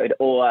episode,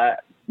 or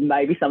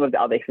maybe some of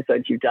the other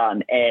episodes you've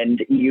done,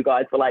 and you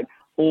guys were like,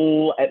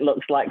 oh, it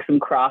looks like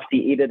some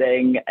crafty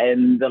editing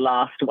in the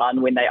last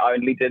one when they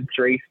only did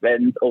 3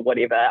 spins or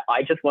whatever.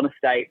 I just want to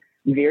state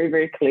very,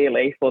 very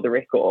clearly for the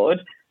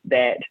record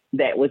that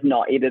was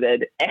not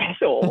edited at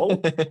all,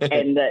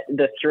 and that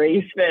the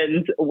 3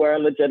 spins were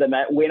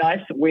legitimate.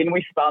 When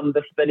we spun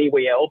the spinny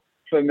wheel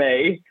for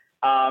me,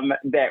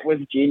 that was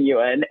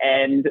genuine,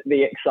 and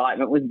the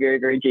excitement was very,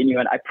 very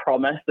genuine. I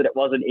promise that it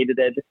wasn't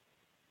edited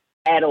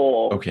at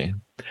all. Okay.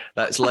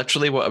 That's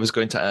literally what I was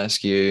going to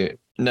ask you.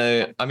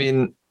 Now, I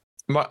mean,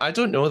 I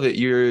don't know that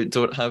you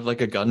don't have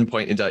like a gun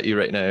pointed at you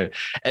right now.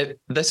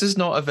 This is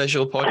not a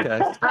visual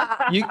podcast.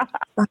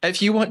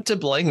 If you want to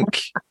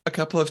blink a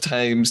couple of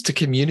times to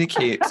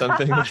communicate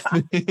something with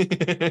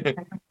me,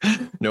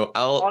 no,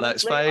 Honestly,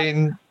 that's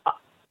fine.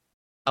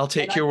 I'll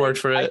take your word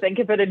for it. I think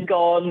if it had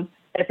gone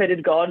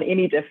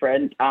any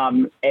different,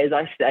 as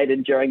I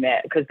stated during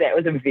that, because that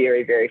was a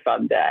very, very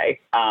fun day,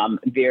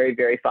 very,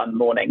 very fun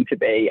morning to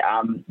be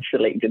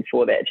selected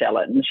for that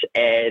challenge.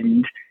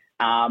 And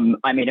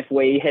I mean, if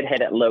we had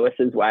it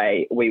Lewis's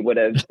way, we would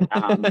have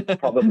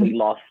probably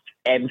lost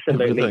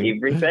absolutely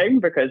everything,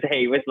 because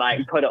he was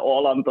like, put it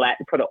all on black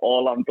kind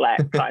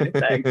of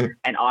thing.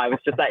 And I was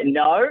just like,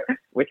 no,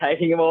 we're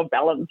taking a more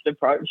balanced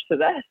approach to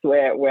this.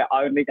 We're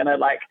only going to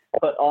like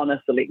put on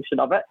a selection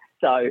of it.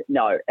 So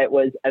no, it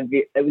was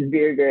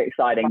very, very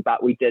exciting,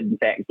 but we did in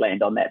fact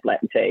land on that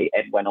black tea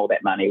and win all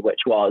that money,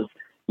 which was,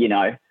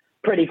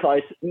 pretty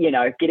close,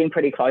 getting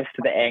pretty close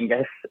to the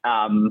Angus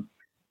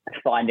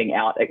finding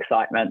out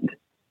excitement.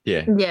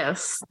 Yeah.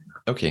 Yes.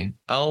 Okay.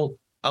 I'll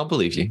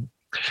believe you.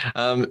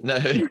 No,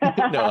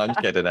 I'm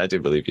kidding. I do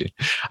believe you.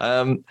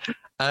 But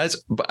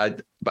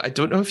I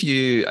don't know if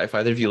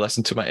either of you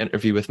listened to my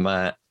interview with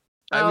Matt.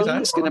 I was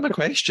asking him a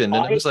question,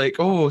 and I was like,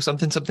 "Oh,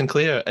 something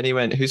Claire," and he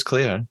went, "Who's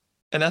Claire?"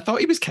 And I thought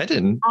he was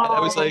kidding, and I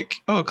was like,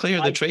 "Oh,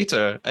 Claire the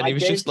traitor," and he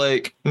was just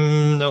like,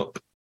 "Nope,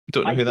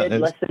 don't know who that is." I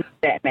did listen to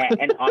that, Matt,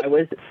 and I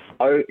was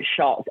so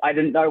shocked. I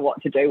didn't know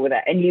what to do with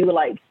it, and you were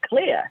like,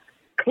 Claire,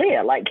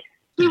 like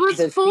he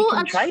was full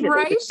of traitor.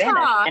 And he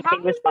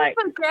was like,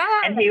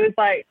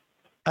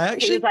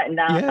 he was like,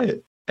 nah. Yeah.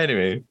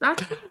 Anyway,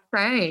 that's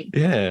insane.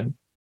 Yeah.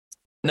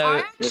 No, I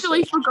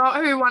actually forgot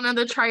who one of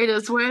the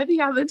traitors were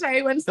the other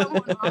day when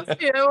someone asked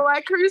me. They were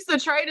like, "Who's the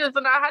traitors?"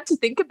 And I had to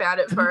think about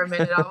it for a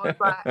minute. I was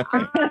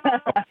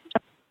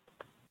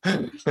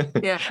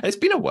like, yeah. It's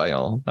been a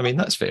while. I mean,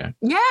 that's fair.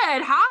 Yeah,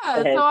 it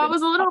has. So I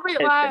was a little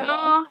bit like,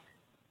 oh,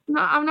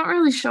 no, I'm not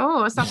really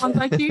sure. Someone's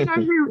like, "Do you know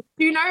who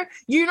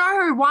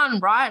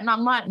won, right?" And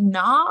I'm like,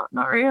 "Nah,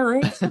 not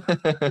really."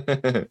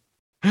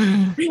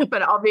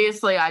 But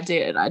obviously I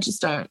did. I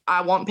just don't.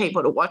 I want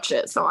people to watch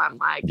it, so I'm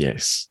like,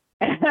 yes.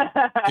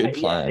 Good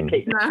plan.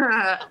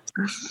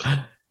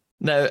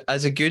 Now,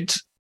 as a good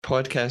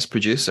podcast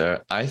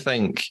producer, I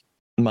think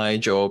my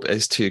job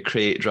is to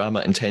create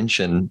drama and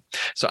tension.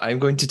 So I'm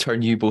going to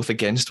turn you both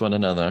against one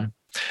another.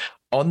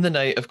 On the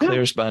night of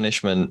Claire's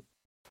banishment,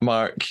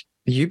 Mark,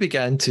 you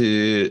began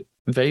to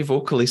very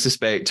vocally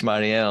suspect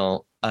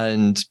Marielle,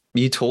 and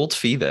you told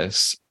Fee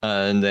this,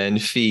 and then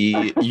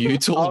Fee, you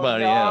told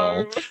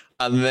Marielle,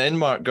 and then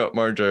Mark got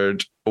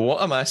murdered.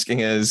 What I'm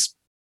asking is,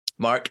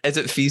 Mark, is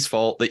it Fee's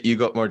fault that you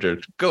got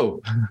murdered?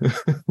 Go.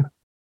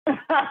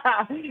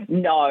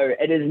 No,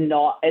 it is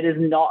not. It is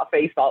not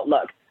Fee's fault.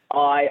 Look,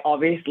 I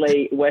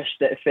obviously wish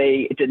that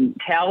Fee didn't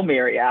tell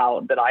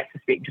Marielle that I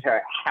suspected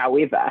her.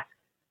 However,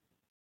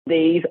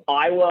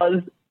 I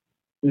was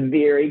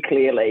very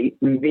clearly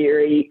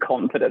very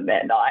confident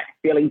that night,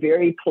 feeling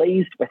very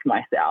pleased with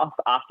myself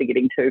after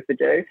getting 2 for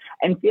 2,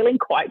 and feeling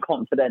quite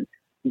confident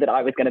that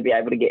I was going to be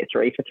able to get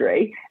 3 for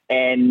 3.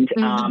 And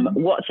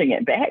watching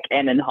it back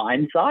and in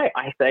hindsight,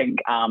 I think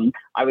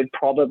I would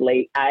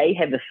probably A,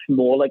 have a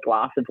smaller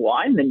glass of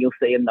wine than you'll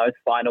see in those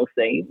final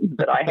scenes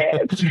that I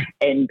have,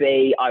 and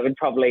B, I would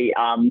probably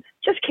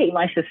just keep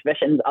my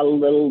suspicions a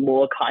little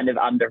more kind of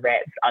under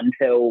wraps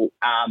until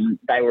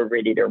they were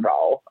ready to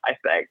roll, I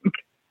think.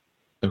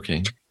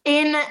 Okay.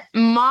 In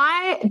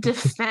my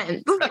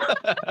defense,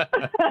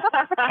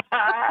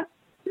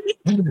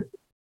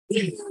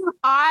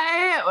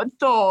 I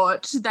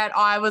thought that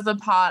I was a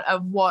part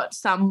of what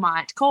some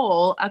might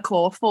call a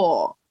core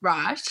 4,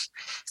 right?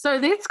 So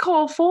this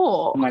core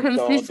 4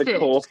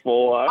 consisted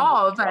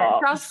of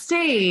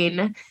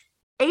Justine,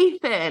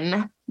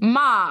 Ethan,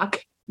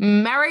 Mark,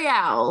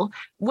 Marielle.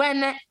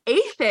 When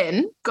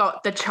Ethan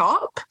got the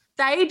chop,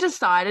 they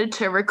decided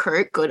to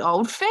recruit good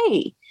old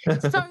Fee.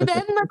 So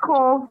then the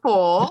core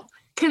 4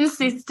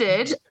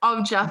 consisted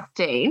of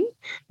Justine,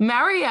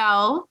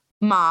 Marielle,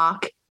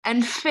 Mark,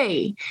 and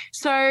Fee.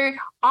 So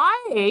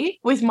I,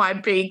 with my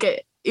big,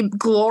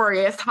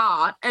 glorious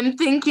heart, am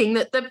thinking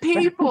that the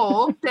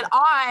people that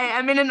I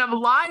am in an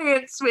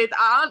alliance with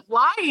aren't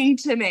lying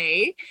to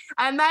me,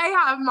 and they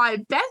have my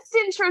best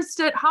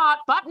interest at heart.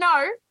 But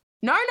no,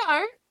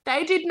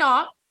 they did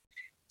not.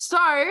 So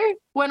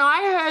when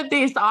I heard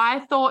this,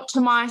 I thought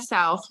to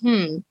myself,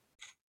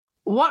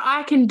 what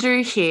I can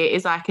do here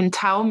is I can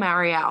tell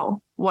Marielle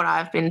what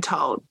I've been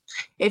told.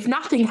 If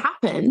nothing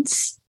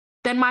happens,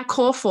 then my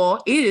core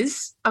 4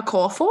 is a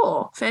core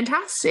 4.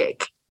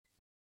 Fantastic.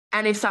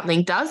 And if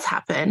something does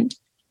happen,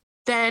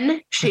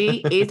 then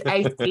she is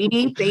a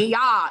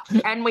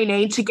CDBR and we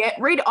need to get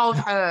rid of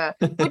her,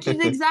 which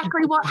is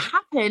exactly what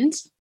happened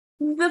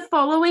the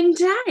following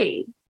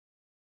day.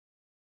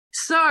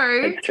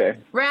 So, It's true.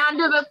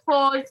 round of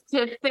applause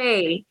to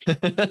Fee.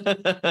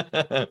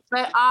 But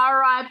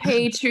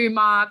RIP to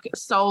Mark,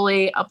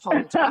 solely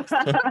apologise.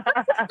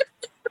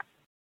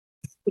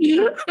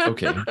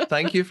 Okay,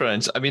 thank you for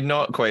answering. I mean,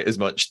 not quite as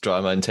much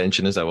drama and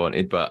tension as I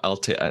wanted, but I'll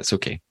take that's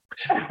okay.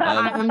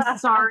 I'm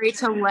sorry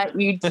to let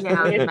you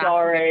down.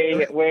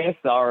 We're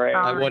sorry.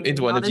 I wanted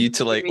one Not of you a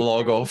to like serious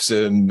log thing. off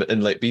Zoom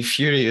and like be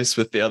furious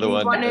with the other You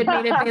one. wanted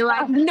me to be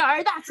like,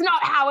 no, that's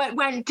not how it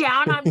went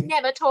down. I'm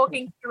never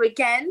talking to you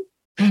again.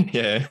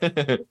 Yeah.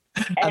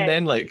 And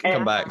then like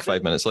come back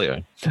 5 minutes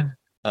later.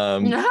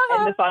 And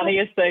the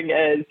funniest thing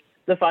is,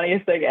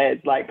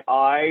 like,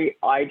 I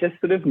just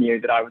sort of knew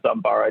that I was on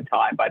borrowed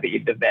time by the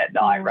end of that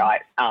night,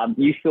 right?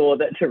 You saw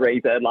that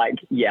Teresa, like,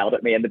 yelled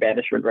at me in the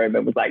banishment room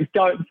and was like,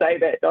 don't say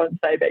that,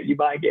 you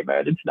might get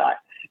murdered tonight.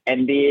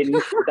 And then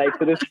they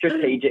sort of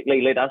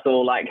strategically let us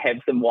all, like, have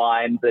some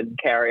wines and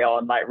carry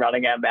on, like,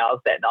 running our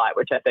mouths that night,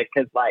 which I think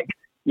is, like,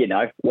 you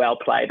know, well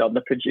played on the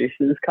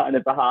producer's kind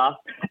of behalf.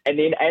 And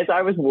then as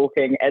I was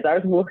walking up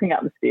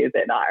the stairs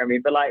that night, I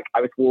remember, like,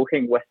 I was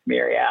walking with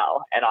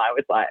Muriel and I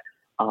was like,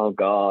 oh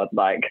God,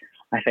 like,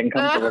 I think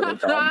I'm really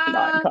gone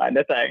tonight kind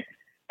of thing.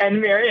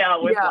 And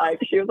Muriel was like,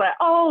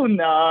 oh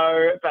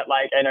no. But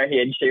like in her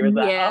head, she was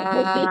like,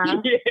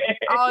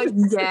 oh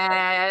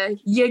yeah,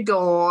 you're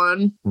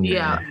gone.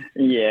 Yeah.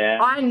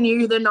 I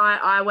knew the night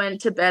I went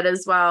to bed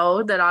as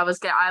well that I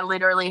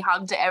literally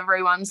hugged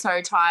everyone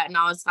so tight and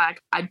I was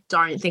like, I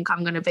don't think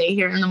I'm going to be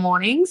here in the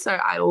morning. So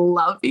I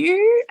love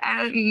you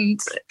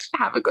and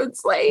have a good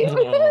sleep.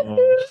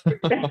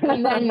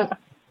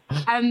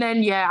 and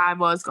then, yeah, I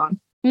was gone.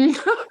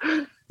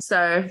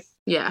 So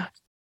yeah,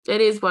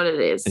 it is what it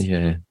is.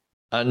 Yeah.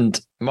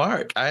 And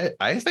Mark,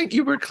 I think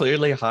you were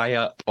clearly high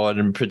up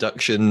on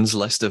production's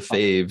list of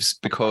faves,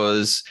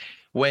 because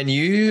when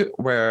you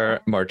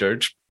were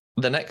murdered,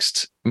 the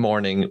next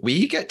morning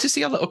we get to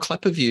see a little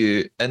clip of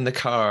you in the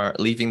car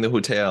leaving the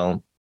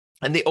hotel.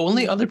 And the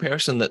only other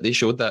person that they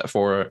showed that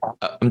for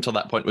until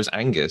that point was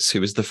Angus,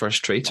 who was the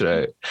first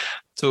traitor out.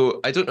 So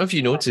I don't know if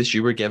you noticed,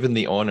 you were given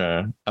the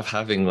honor of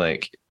having,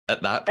 like,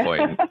 at that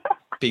point,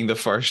 being the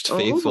first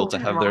faithful to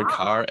have their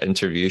car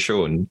interview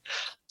shown.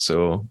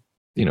 So,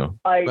 you know,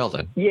 well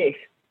done. Yes,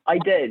 I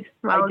did.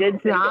 I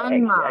did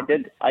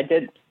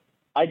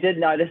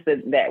notice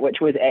that, which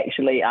was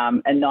actually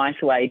a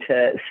nice way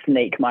to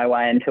sneak my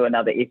way into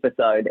another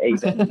episode,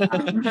 even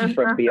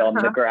from Beyond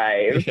the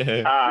Grave. So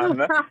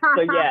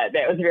yeah,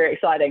 that was very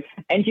exciting.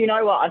 And you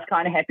know what? I was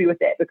kind of happy with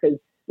that, because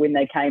when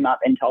they came up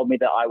and told me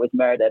that I was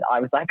murdered,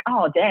 I was like,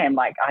 oh damn,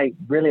 like I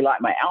really like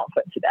my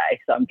outfit today.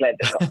 So I'm glad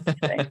that got to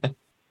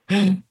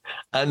see.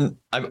 And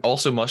I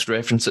also must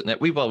reference it.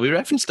 We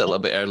referenced it a little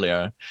bit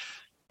earlier.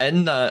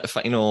 In that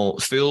final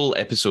full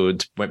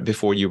episode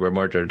before you were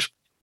murdered,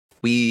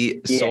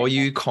 we saw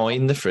you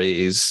coin the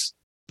phrase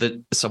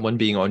that someone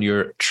being on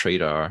your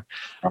radar.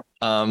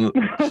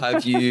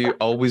 Have you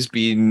always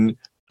been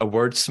a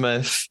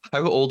wordsmith?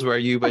 How old were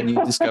you when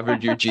you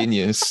discovered your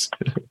genius?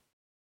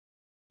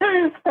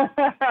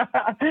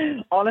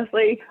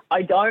 Honestly,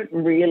 I don't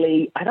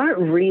really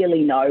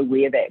know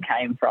where that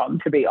came from,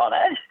 to be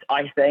honest.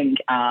 I think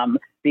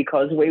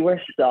because we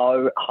were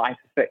so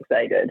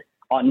hyper-fixated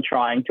on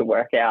trying to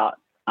work out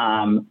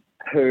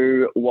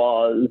who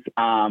was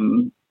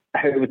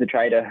a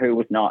traitor, who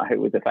was not, who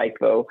was a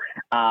faithful,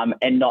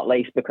 and not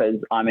least because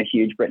I'm a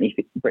huge Britney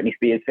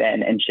Spears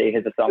fan, and she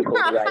has a song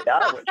called The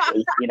Radar, which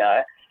is, you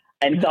know.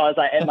 And so I was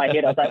like, in my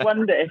head, I was like,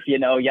 wonder if, you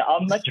know, you're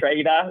on my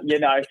trader, you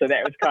know, so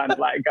that was kind of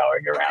like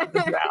going around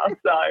as well.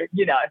 So,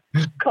 you know,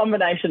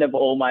 combination of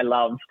all my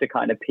loves to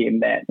kind of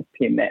pen that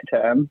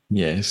term.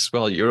 Yes,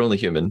 well, you're only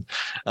human.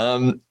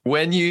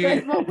 When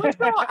you... What was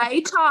your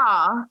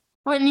ATAR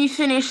when you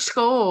finished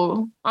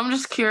school? I'm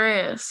just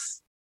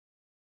curious.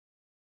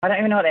 I don't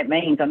even know what that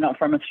means. I'm not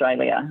from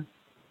Australia.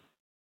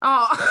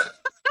 Oh.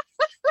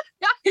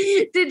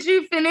 Did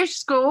you finish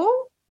school?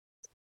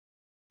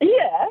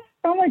 Yeah.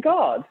 Oh, my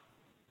God.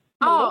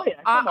 Oh,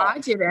 I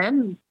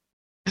didn't.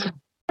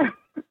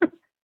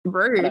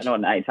 Rude. I don't know what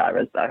an ATAR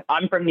is, though.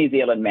 I'm from New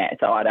Zealand, Matt,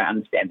 so I don't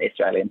understand the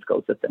Australian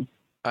school system.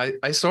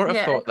 I sort of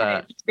thought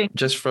that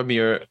just from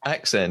your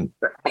accent.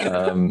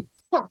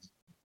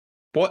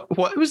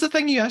 What was the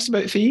thing you asked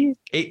about, Fee?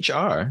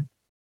 HR?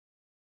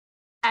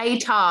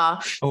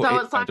 ATAR. So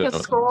it's like a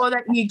score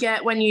that you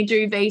get when you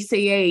do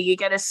VCE. You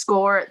get a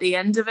score at the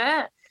end of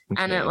it,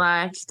 and it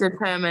like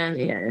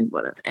determines,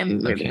 whatever.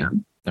 And moving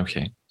on.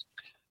 Okay.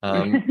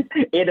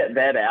 Edit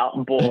that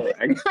out.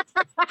 Boring.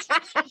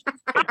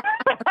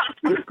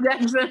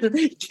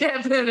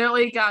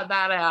 Definitely got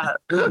that out.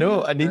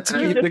 No, I need to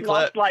keep the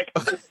clip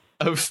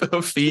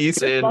of Fee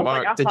saying,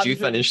 Mark, did you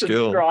finish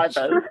school?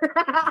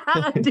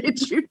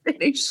 Did you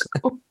finish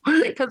school?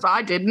 Because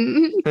I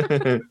didn't.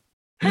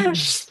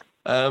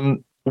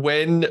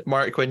 When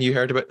you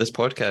heard about this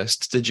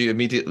podcast, did you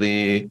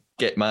immediately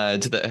get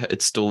mad that it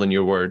had stolen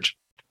your word?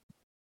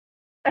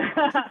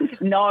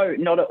 No,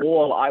 not at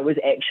all. I was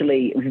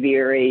actually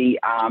very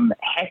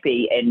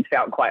happy and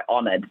felt quite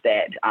honoured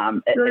that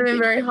it had been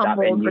picked up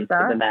and used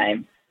for the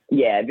name.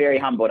 yeah, very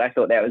humbled. I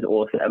thought that was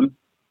awesome.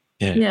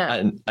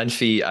 Yeah. And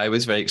Fee, I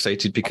was very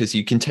excited because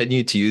you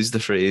continued to use the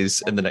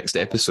phrase in the next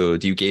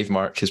episode. You gave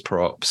Mark his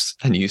props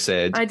and you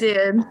said, I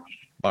did.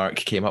 Mark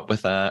came up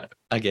with that.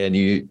 Again,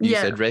 you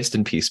said, rest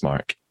in peace,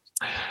 Mark.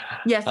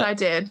 Yes, I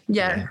did.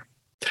 Yeah.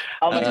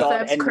 Oh my He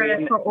God. deserves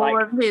credit for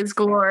all of his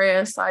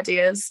glorious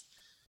ideas.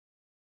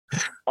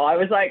 I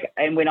was like,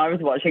 and when I was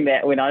watching the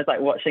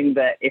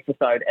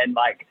episode and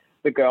like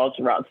the girls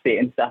were upset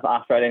and stuff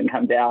after I didn't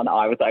come down,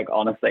 I was like,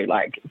 honestly,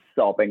 like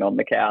sobbing on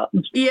the couch.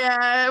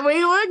 Yeah,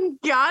 we were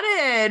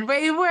gutted.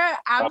 We were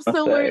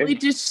absolutely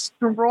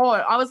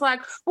distraught. I was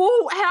like,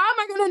 well, how am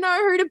I going to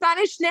know who to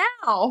banish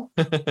now?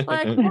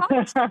 Like,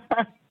 what?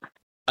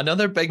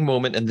 Another big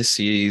moment in the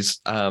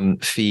series,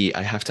 Fee,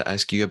 I have to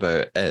ask you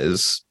about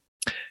is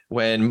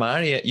when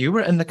you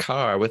were in the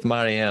car with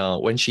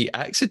Marielle when she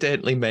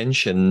accidentally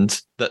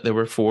mentioned that there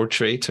were 4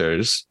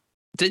 traitors.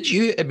 Did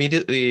you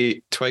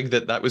immediately twig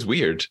that was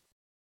weird?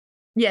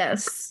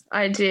 Yes,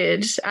 I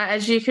did.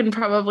 As you can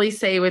probably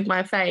see with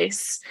my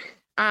face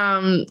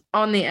on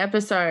the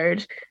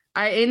episode,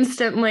 I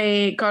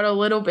instantly got a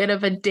little bit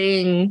of a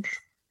ding,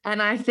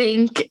 and I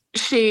think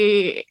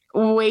she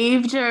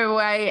weaved her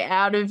way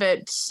out of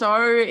it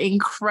so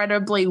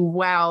incredibly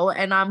well.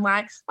 And I'm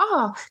like,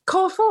 oh,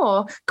 call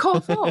 4.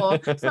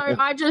 So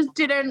I just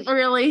didn't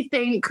really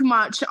think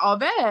much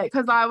of it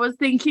because I was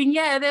thinking,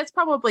 yeah, there's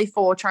probably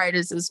 4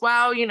 traitors as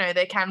well. You know,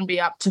 there can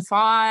be up to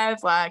 5.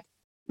 Like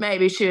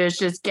maybe she was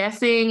just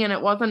guessing. And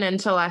it wasn't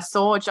until I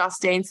saw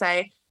Justine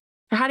say,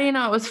 how do you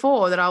know it was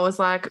 4? That I was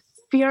like,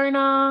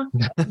 Fiona,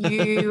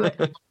 you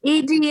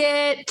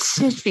idiot.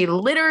 She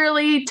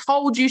literally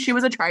told you she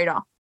was a traitor.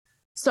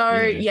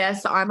 So,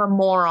 yes, I'm a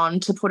moron,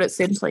 to put it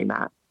simply,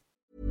 Matt.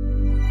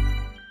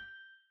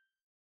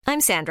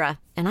 I'm Sandra,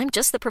 and I'm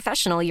just the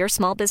professional your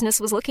small business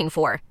was looking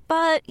for.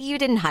 But you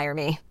didn't hire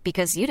me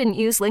because you didn't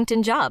use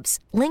LinkedIn Jobs.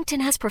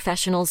 LinkedIn has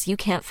professionals you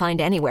can't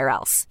find anywhere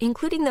else,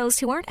 including those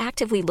who aren't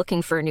actively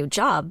looking for a new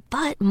job,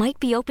 but might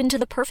be open to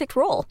the perfect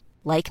role,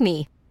 like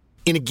me.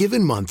 In a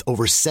given month,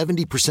 over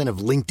 70% of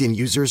LinkedIn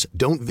users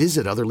don't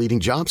visit other leading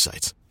job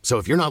sites. So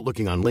if you're not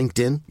looking on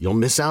LinkedIn, you'll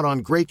miss out on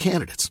great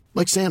candidates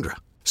like Sandra.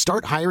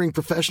 Start hiring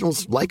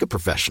professionals like a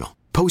professional.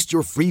 Post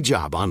your free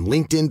job on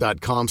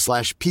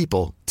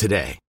linkedin.com/people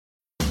today.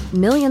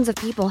 Millions of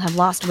people have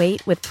lost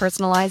weight with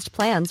personalized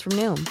plans from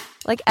Noom.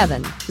 Like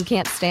Evan, who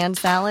can't stand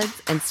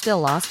salads and still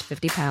lost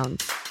 50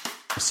 pounds.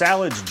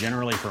 Salads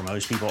generally for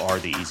most people are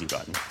the easy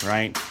button,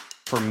 right?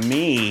 For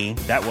me,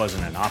 that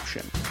wasn't an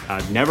option.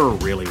 I never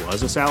really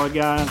was a salad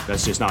guy.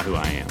 That's just not who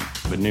I am.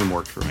 But Noom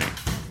worked for me.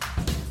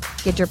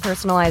 Get your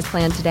personalized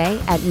plan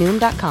today at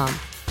Noom.com.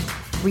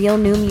 Real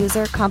Noom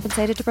user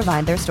compensated to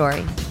provide their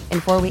story.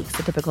 In 4 weeks,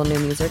 the typical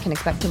Noom user can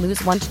expect to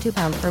lose 1 to 2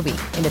 pounds per week.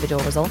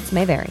 Individual results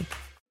may vary.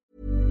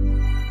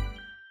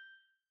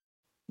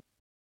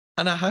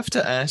 And I have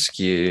to ask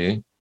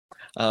you,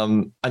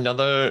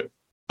 another.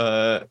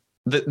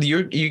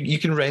 You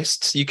can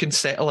rest. You can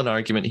settle an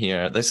argument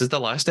here. This is the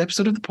last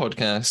episode of the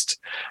podcast.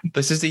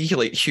 This is the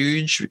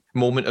huge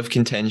moment of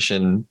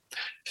contention.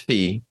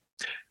 Fee,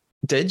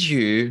 did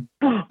you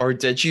or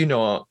did you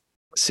not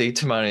say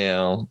to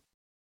Marielle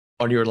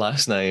on your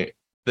last night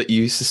that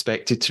you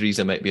suspected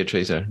Teresa might be a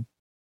traitor?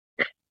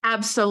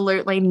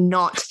 Absolutely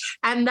not.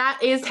 And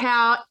that is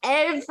how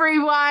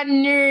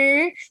everyone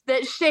knew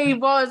that she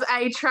was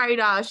a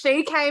traitor.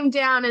 She came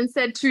down and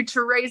said to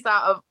Teresa,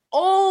 of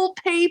all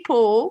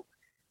people,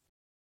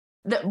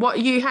 that what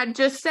you had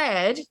just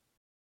said,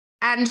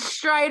 and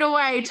straight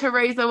away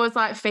Teresa was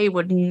like, Fee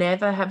would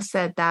never have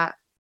said that.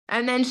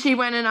 And then she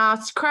went and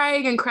asked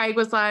Craig, and Craig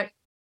was like,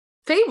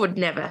 Fee would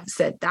never have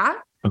said that.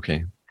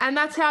 Okay. And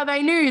that's how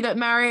they knew that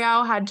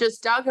Marielle had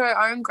just dug her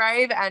own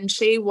grave and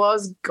she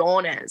was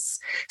goners.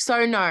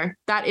 So no,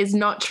 that is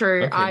not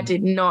true. Okay. I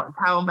did not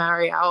tell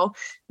Marielle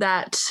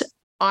that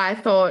I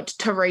thought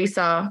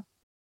Teresa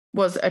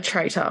was a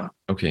traitor.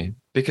 Okay.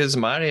 Because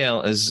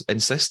Marielle is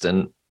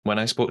insistent. When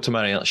I spoke to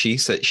Marielle, she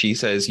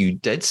says you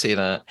did say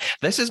that.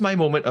 This is my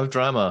moment of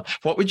drama.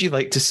 What would you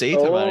like to say to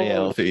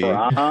Marielle?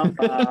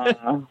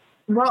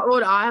 What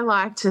would I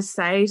like to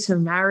say to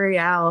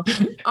Marielle?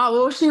 Oh,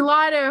 well, she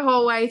lied her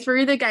whole way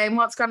through the game.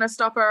 What's going to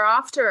stop her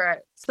after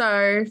it?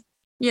 So,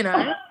 you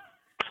know,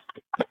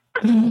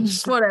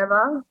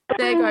 whatever.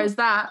 There goes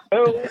that.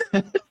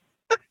 Mic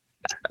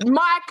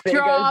there drop. There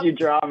goes your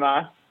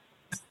drama.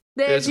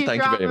 There's your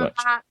thank drama. you very much.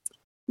 Matt.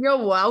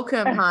 You're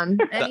welcome, hun.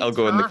 That'll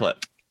go in the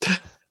clip.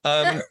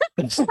 I'll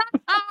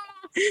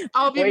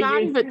be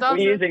mad if it doesn't.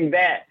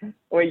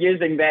 We're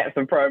using that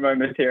for promo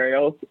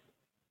materials.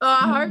 Oh,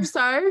 I hope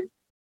so.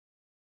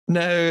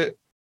 Now,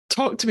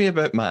 talk to me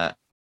about Matt.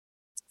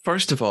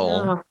 First of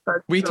all,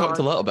 we talked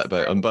a little bit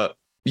about him, but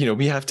you know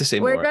we have to say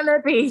more. We're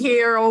gonna be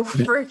here all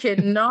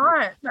freaking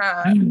night.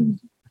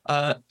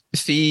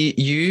 Fee,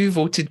 you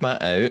voted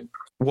Matt out.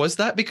 Was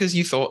that because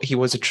you thought he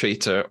was a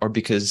traitor, or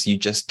because you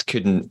just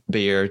couldn't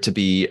bear to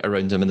be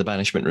around him in the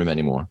banishment room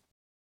anymore?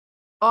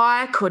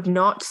 I could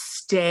not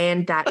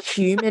stand that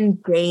human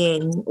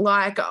being.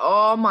 Like,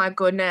 oh my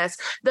goodness.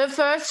 The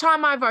first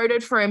time I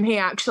voted for him, he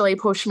actually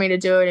pushed me to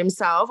do it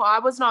himself. I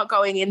was not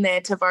going in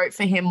there to vote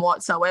for him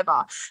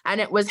whatsoever.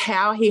 And it was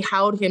how he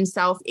held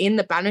himself in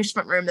the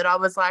banishment room that I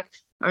was like,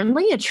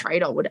 only a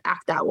traitor would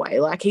act that way.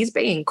 Like, he's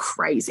being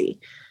crazy.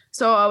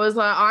 So I was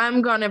like,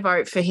 I'm going to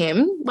vote for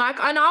him. Like,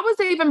 and I was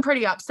even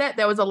pretty upset.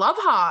 There was a love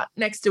heart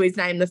next to his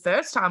name the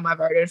first time I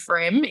voted for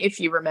him, if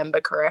you remember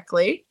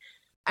correctly.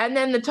 And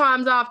then the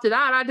times after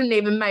that, I didn't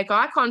even make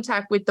eye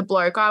contact with the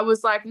bloke. I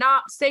was like,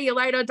 nah, see you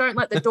later. Don't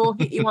let the door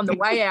hit you on the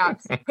way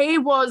out. He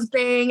was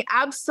being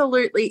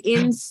absolutely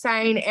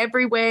insane.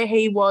 Everywhere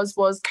he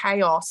was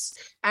chaos.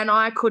 And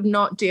I could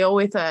not deal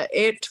with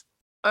it.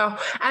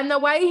 And the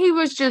way he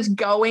was just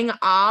going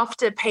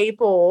after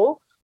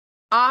people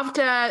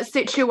after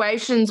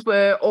situations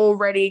were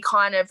already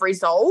kind of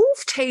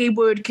resolved, he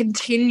would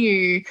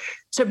continue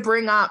to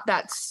bring up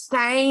that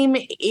same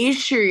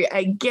issue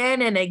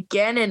again and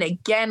again and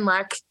again.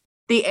 Like,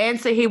 the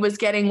answer he was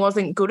getting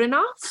wasn't good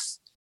enough.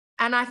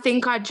 And I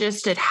think I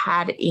just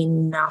had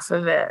enough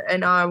of it.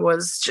 And I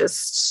was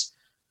just,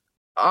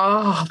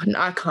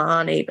 I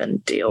can't even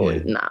deal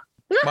with that.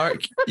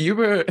 Mark, you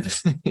were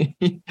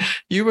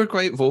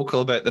quite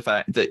vocal about the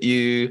fact that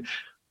you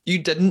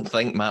didn't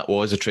think Matt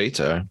was a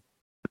traitor.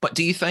 But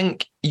do you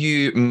think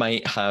you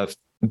might have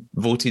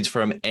voted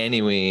for him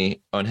anyway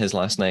on his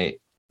last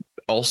night,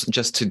 also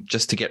just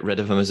to get rid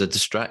of him as a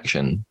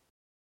distraction?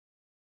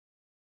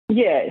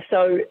 Yeah.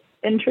 So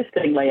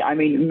interestingly, I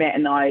mean, Matt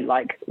and I,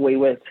 like, we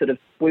were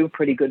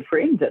pretty good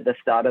friends at the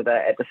start of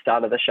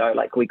the show.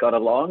 Like, we got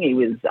along. He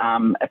was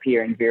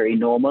appearing very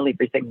normal.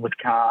 Everything was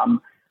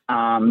calm.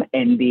 And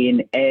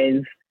then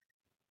as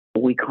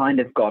we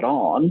kind of got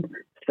on,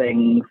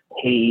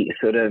 he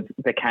sort of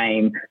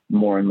became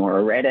more and more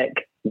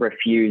erratic,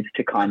 refused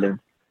to kind of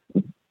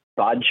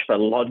budge for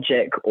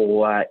logic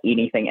or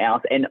anything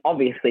else. And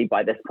obviously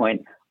by this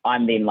point,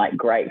 I'm then like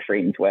great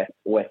friends with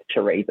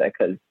Teresa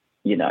because,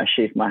 you know,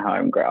 she's my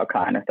homegirl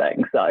kind of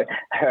thing. So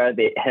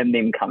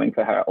them coming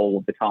for her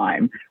all the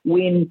time,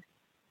 when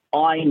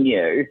I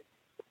knew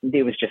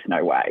there was just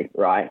no way,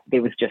 right?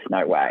 There was just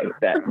no way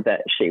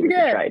that she was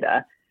a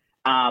traitor.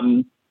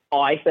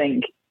 I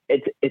think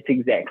it's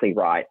exactly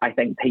right. I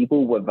think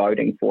people were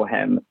voting for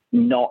him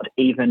not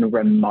even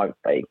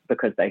remotely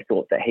because they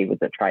thought that he was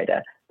a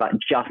traitor, but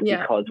just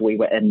because we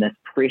were in this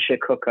pressure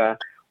cooker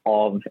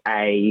of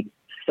a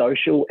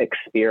social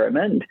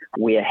experiment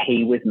where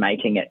he was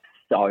making it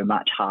so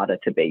much harder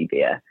to be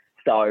there.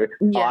 So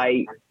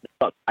I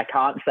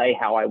can't say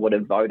how I would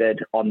have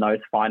voted on those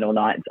final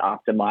nights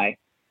after my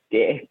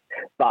death,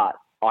 but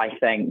I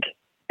think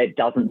it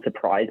doesn't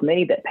surprise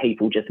me that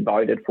people just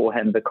voted for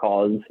him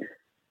because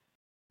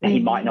he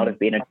might not have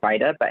been a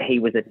traitor, but he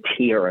was a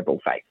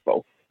terrible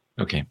faithful.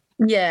 Okay.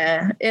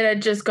 Yeah, it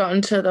had just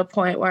gotten to the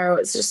point where it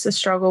was just a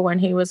struggle when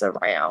he was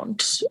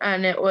around,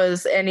 and it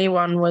was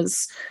anyone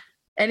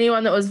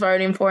that was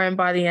voting for him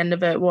by the end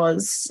of it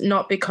was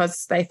not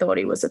because they thought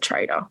he was a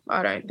traitor,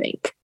 I don't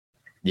think.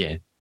 Yeah.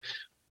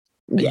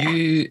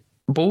 You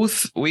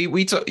both,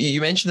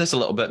 you mentioned this a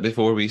little bit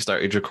before we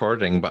started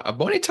recording, but I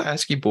wanted to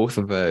ask you both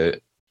about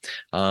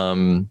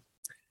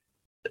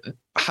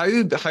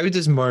how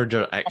does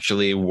murder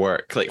actually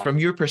work? Like, from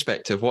your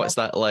perspective, what's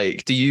that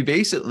like? Do you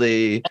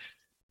basically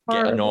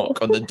get a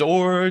knock on the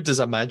door? Does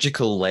a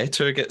magical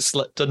letter get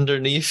slipped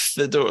underneath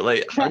the door?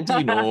 Like, how do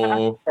you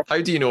know?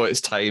 How do you know it's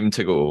time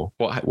to go?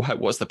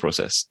 What's the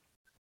process?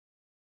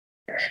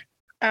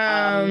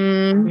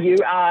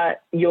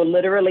 You're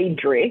literally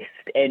dressed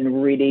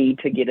and ready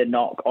to get a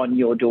knock on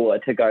your door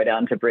to go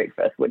down to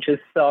breakfast, which is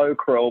so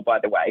cruel, by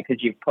the way,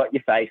 because you've put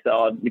your face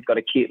on, you've got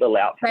a cute little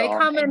outfit on. They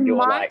come and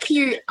mic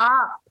you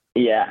up.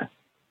 Yeah.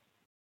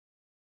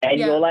 And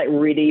you're like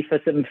ready for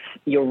some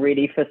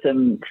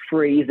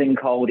freezing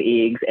cold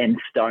eggs and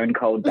stone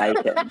cold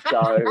bacon.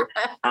 So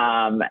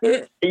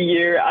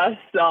you are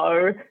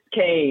so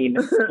keen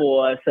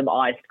for some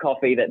iced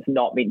coffee that's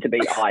not meant to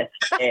be iced,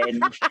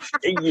 and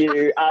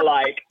you are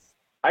like,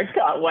 I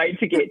can't wait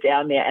to get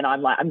down there. And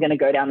I'm like, I'm going to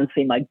go down and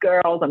see my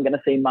girls. I'm going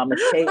to see Mama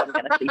T. I'm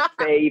going to see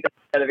Steve. It's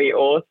going to be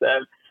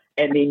awesome.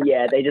 And then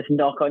they just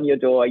knock on your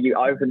door. You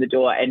open the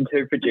door, and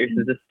two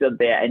producers are stood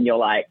there, and you're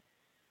like,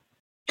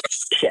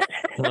 shit.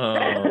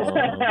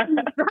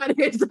 That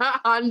is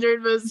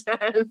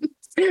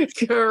 100%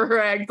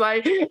 correct.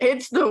 Like,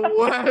 it's the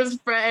worst.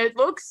 It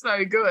looks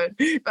so good,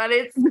 but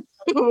it's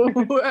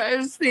the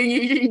worst thing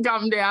you can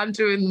come down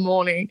to in the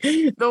morning.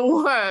 The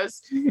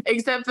worst,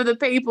 except for the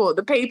people.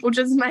 The people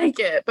just make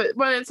it. But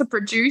when it's a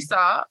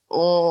producer,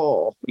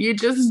 you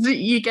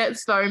get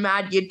so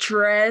mad. You're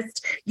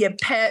dressed, you're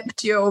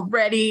pepped, you're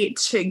ready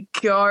to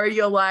go.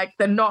 You're like,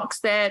 the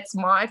knock's there. It's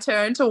my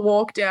turn to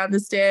walk down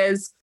the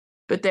stairs.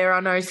 But there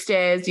are no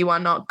stairs. You are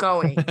not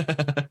going.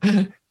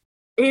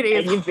 It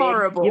is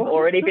horrible. You've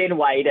already been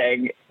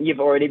waiting. You've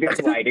already been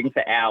waiting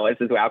for hours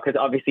as well, because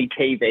obviously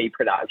TV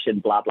production,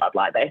 blah, blah,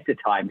 blah, they have to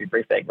time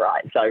everything,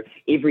 right? So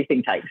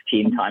everything takes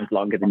 10 times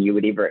longer than you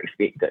would ever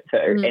expect it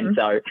to. And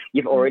so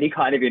you've already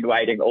kind of been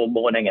waiting all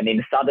morning, and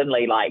then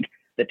suddenly, like,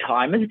 the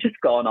time has just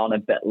gone on a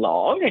bit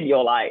long, and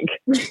you're like,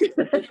 this is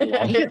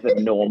longer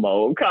than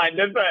normal, kind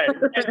of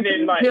thing. And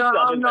then, like, yeah,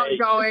 suddenly, I'm not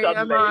going,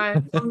 am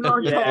I? I'm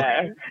not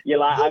going. You're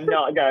like, I'm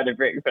not going to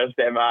breakfast,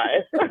 am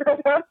I?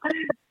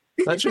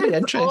 That's really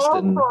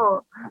interesting.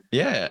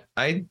 Yeah,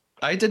 I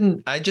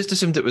just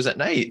assumed it was at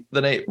night,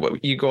 the night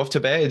you go off to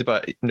bed,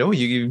 but no,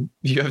 you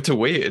have to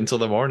wait until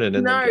the morning.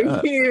 And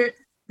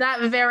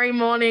that very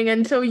morning,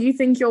 until you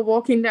think you're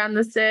walking down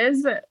the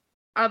stairs,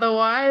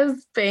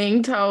 otherwise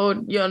being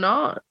told you're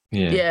not.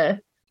 Yeah.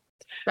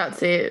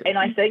 That's it. And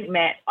I think,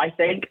 Matt, I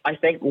think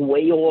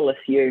we all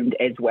assumed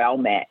as well,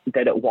 Matt,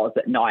 that it was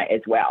at night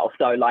as well.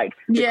 So, like,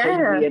 because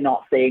we are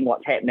not seeing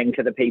what's happening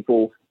to the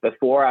people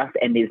before us,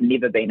 and there's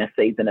never been a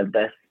season of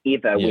this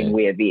ever when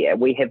we're there.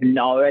 We have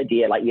no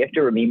idea. Like, you have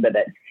to remember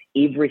that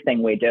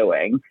everything we're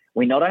doing,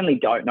 we not only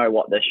don't know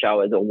what this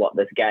show is or what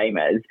this game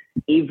is,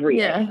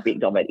 every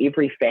aspect of it,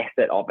 every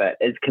facet of it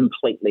is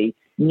completely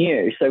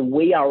new. So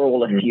we are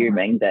all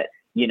assuming that,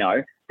 you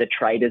know, the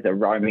Traitors are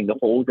roaming the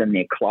halls in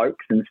their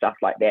cloaks and stuff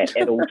like that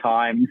at all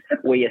times.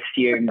 We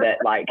assume that,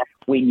 like,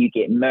 when you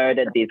get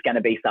murdered, there's going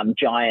to be some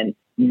giant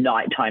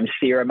nighttime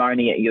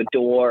ceremony at your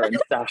door and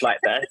stuff like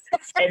this.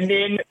 And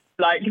then,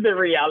 like, the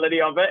reality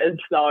of it is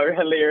so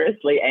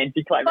hilariously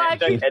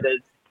anticlimactic. It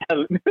is.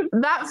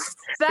 That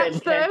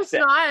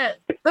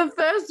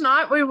first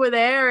night we were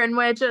there, and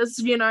we're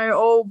just, you know,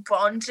 all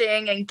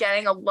bonding and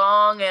getting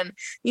along and,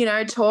 you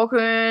know, talking,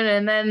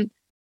 and then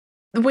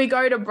we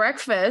go to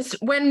breakfast.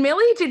 When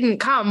Millie didn't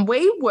come,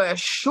 we were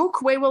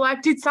shook. We were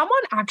like, did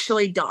someone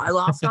actually die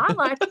last night?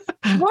 Like,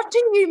 what do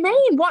you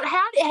mean?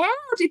 How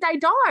did they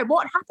die?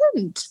 What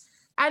happened?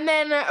 And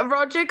then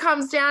Roger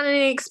comes down and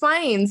he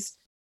explains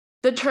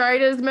the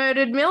Traitors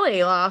murdered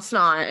Millie last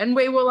night. And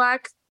we were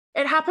like,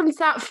 it happens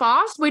that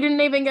fast? We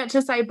didn't even get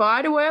to say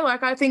bye to her.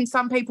 Like, I think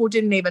some people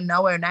didn't even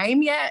know her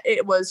name yet.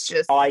 It was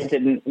just... I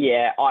didn't,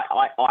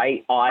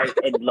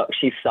 and look,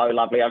 she's so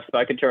lovely. I've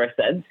spoken to her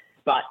since.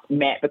 But,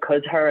 Matt,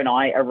 because her and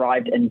I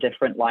arrived in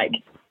different, like,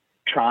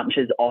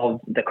 tranches of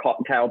the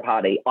cocktail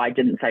party, I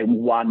didn't say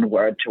one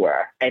word to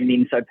her. And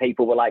then so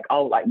people were like,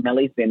 oh, like,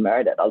 Millie's been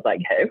murdered. I was like,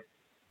 who?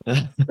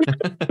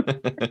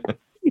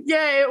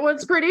 Yeah, it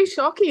was pretty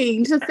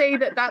shocking to see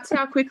that that's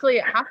how quickly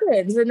it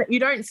happens, and that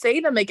you don't see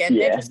them again.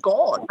 They're just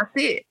gone. That's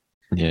it.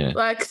 Yeah.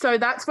 Like, so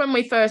that's when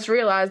we first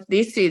realized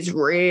this is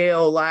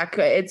real. Like,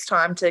 it's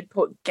time to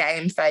put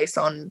game face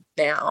on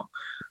now.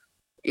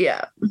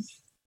 Yeah.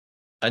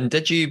 And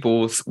did you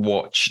both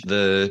watch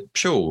the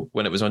show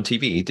when it was on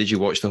TV? Did you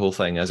watch the whole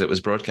thing as it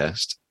was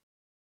broadcast?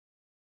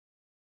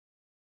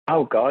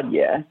 Oh, God,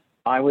 yeah.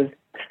 I was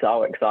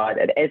so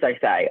excited. As I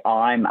say,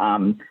 I'm,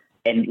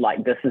 and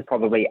like, this is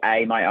probably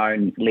A, my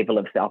own level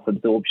of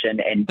self-absorption,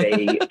 and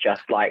B,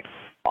 just like,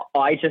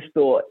 I just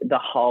thought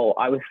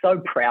I was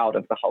so proud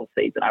of the whole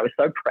season. I was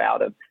so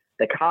proud of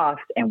the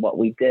cast and what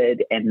we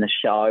did and the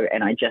show.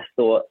 And I just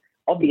thought,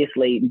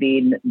 obviously,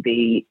 then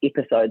the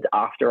episodes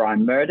after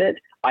I'm murdered,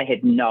 I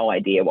had no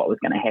idea what was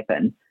going to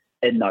happen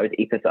in those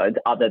episodes,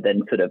 other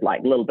than sort of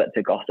like little bits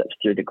of gossips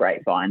through the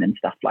grapevine and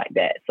stuff like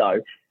that. So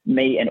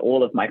me and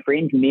all of my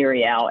friends,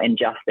 Muriel and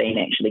Justine,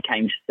 actually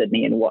came to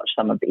Sydney and watched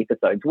some of the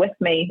episodes with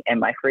me and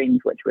my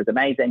friends, which was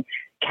amazing.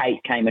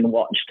 Kate came and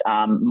watched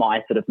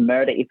my sort of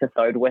murder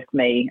episode with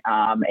me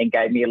and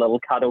gave me a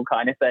little cuddle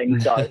kind of thing.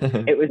 So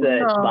it was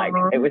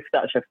it was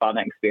such a fun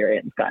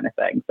experience kind of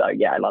thing. So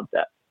yeah, I loved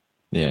it.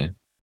 Yeah.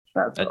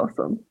 That's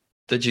awesome.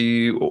 Did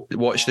you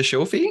watch the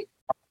show, Fee?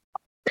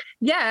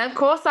 Yeah, of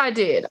course I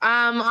did.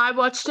 I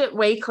watched it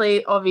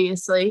weekly,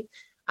 obviously.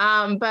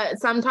 But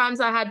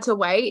sometimes I had to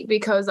wait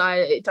because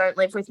I don't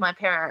live with my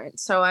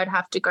parents. So I'd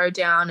have to go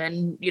down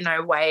and, you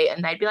know, wait,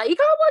 and they'd be like, you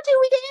can't watch it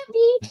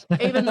with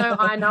Andy. Even though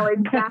I know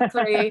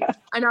exactly what's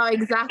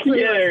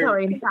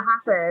going to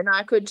happen.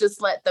 I could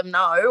just let them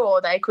know,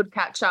 or they could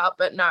catch up,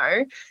 but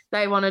no,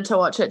 they wanted to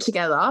watch it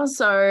together.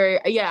 So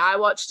yeah, I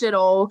watched it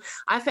all.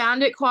 I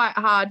found it quite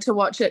hard to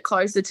watch it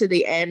closer to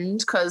the end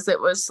because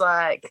it was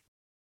like,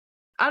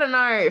 I don't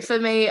know, for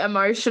me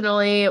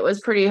emotionally, it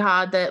was pretty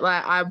hard that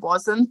like I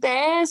wasn't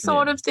there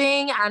sort of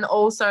thing. And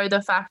also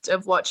the fact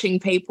of watching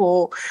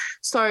people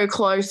so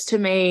close to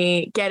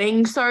me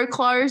getting so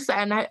close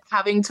and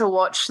having to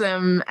watch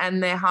them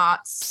and their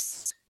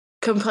hearts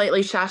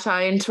completely shatter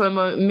into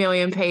a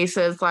million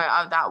pieces.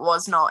 Like that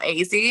was not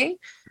easy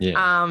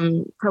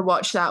to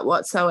watch that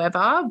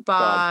whatsoever.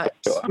 But,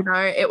 you know,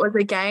 it was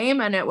a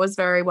game and it was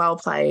very well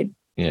played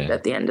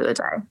at the end of the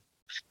day.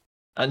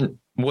 And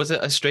was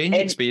it a strange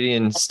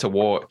experience to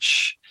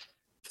watch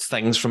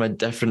things from a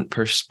different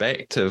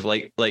perspective,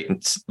 like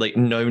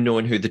now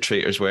knowing who the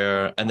traitors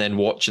were and then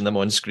watching them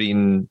on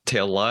screen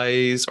tell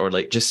lies, or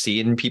like just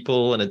seeing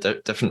people in a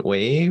different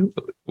way?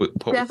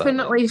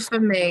 Definitely for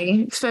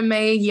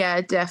me,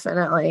 yeah,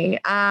 definitely.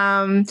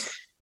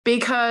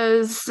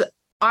 Because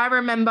I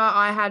remember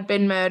I had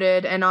been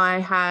murdered and I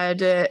had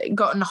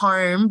gotten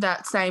home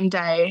that same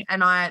day,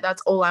 and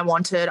that's all I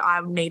wanted.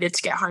 I needed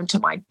to get home to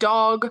my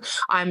dog.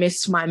 I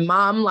missed my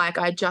mum. Like,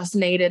 I just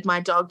needed my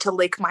dog to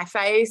lick my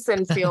face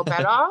and feel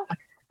better.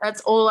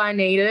 That's all I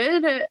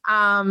needed.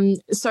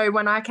 So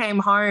when I came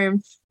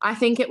home, I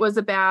think it was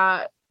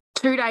about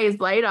 2 days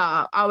later,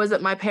 I was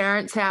at my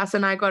parents' house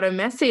and I got a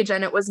message,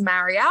 and it was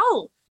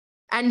Marielle.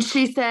 And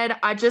she said,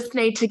 I just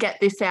need to get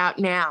this out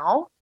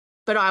now,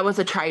 but I was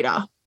a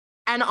traitor.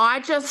 And I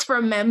just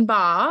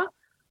remember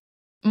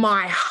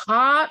my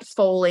heart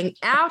falling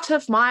out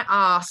of my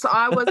ass.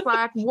 I was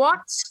like,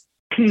 what?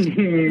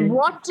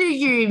 What do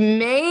you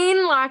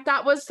mean? Like,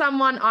 that was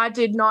someone I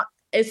did not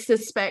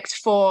suspect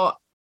for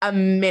a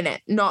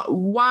minute, not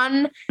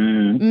 1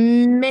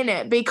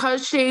 minute,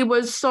 because she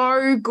was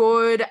so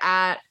good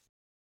at,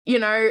 you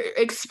know,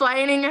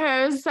 explaining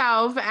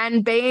herself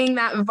and being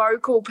that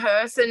vocal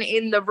person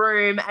in the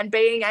room and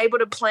being able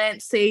to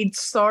plant seeds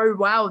so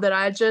well that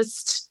I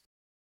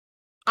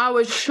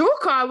was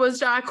shook.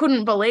 I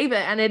couldn't believe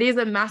it. And it is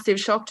a massive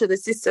shock to the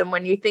system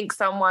when you think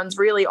someone's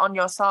really on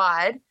your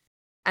side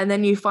and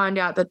then you find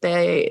out that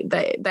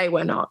they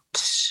were not.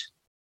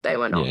 They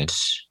were not.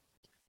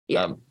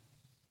 Yeah.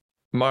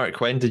 Mark,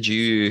 when did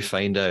you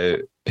find out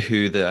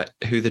who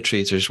the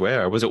traitors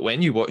were? Was it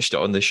when you watched it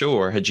on the show,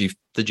 or did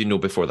you know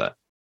before that?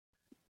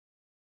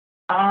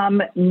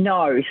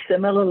 No.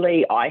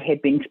 Similarly,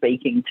 I'd been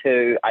speaking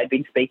to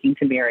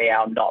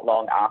Muriel not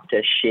long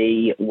after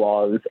she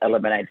was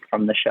eliminated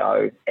from the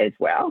show as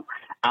well.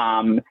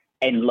 And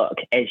look,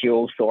 as you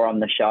all saw on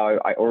the show,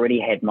 I already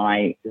had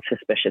my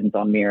suspicions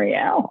on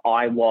Muriel.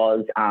 I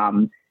was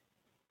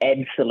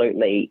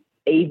absolutely,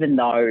 even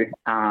though,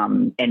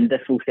 and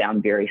this will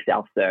sound very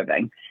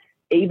self-serving,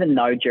 even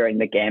though during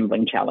the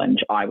gambling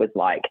challenge, I was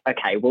like,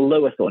 okay, well,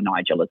 Lewis or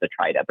Nigel is a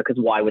traitor, because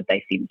why would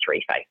they send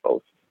 3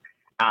 faithfuls?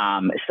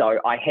 So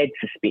I had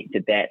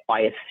suspected that.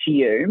 I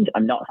assumed,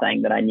 I'm not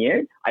saying that I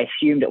knew, I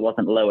assumed it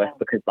wasn't Lewis,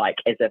 because, like,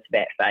 as if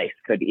that face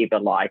could ever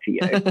lie to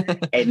you.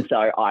 And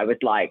so I was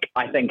like,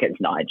 I think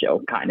it's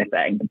Nigel, kind of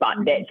thing. But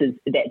that's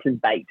as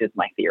baked as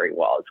my theory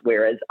was.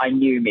 Whereas I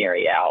knew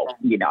Muriel,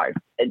 you know,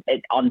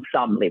 on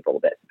some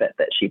level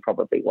that she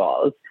probably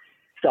was.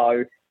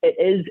 So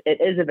it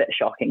is a bit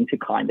shocking to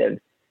kind of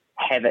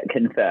have it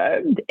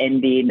confirmed.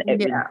 And then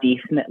it was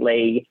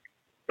definitely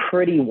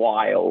pretty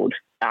wild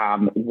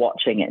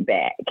watching it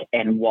back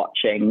and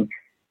watching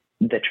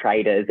the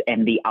Traitors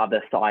and the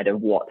other side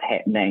of what's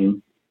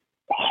happening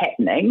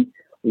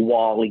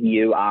while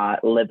you are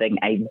living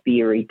a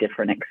very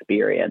different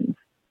experience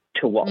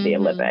to what they're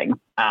living.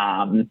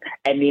 And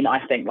then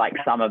I think, like,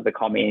 some of the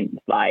comments,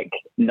 like,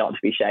 not to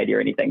be shady or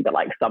anything, but,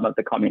 like, some of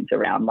the comments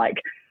around, like,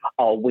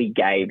 oh, we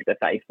gave the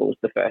faithfuls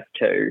the first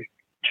 2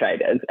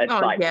 Traitors.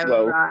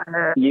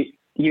 It's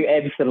you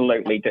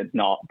absolutely did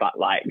not, but,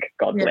 like,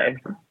 God bless.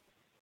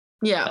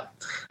 Yeah.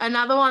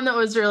 Another one that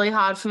was really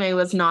hard for me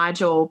was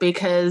Nigel,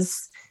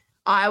 because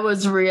I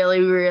was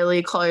really,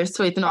 really close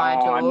with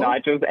Nigel.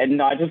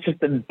 Nigel's just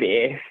the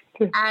best.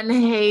 And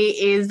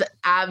he is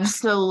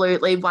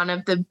absolutely one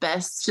of the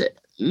best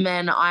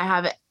men I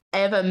have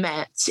ever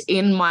met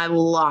in my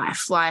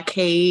life. Like,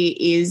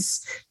 he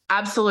is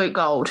absolute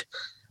gold.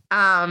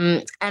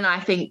 And I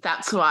think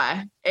that's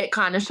why it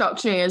kind of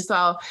shocked me as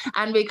well.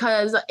 And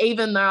because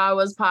even though I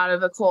was part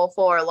of a Core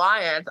 4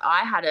 alliance,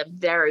 I had a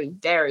very,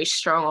 very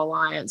strong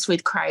alliance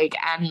with Craig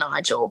and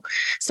Nigel.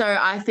 So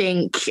I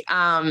think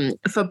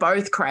for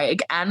both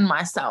Craig and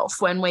myself,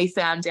 when we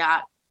found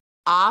out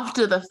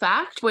after the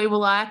fact, we were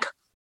like,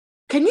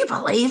 can you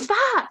believe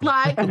that?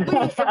 Like,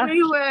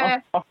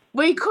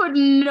 we could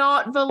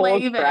not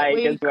believe it.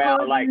 We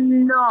could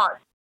not.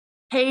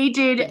 He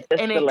did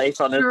an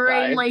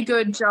extremely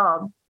good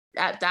job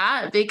at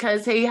that,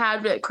 because he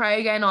had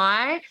Craig and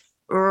I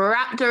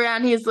wrapped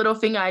around his little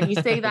finger. And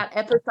you see that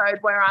episode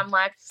where I'm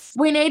like,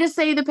 we need to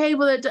see the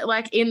people that,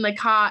 like, in the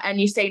car, and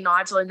you see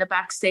Nigel in the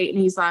back seat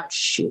and he's like,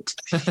 shit.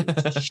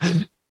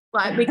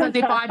 Like, because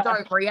if I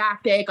don't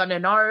react, they're going to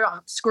know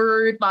I'm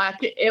screwed. Like,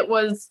 it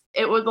was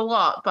a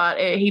lot, but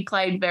he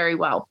played very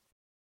well.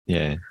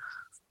 Yeah.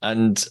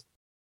 And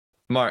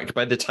Mark,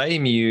 by the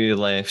time you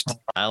left,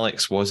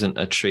 Alex wasn't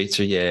a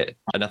traitor yet.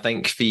 And I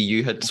think, Fee,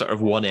 you had sort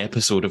of 1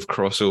 episode of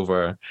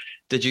crossover.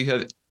 Did you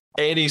have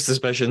any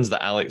suspicions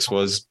that Alex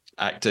was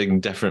acting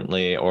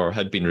differently or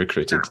had been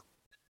recruited?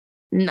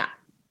 No.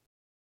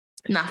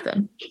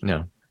 Nothing.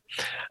 No.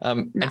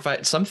 In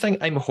fact, something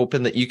I'm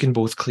hoping that you can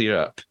both clear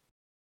up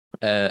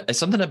is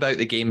something about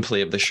the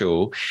gameplay of the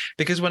show.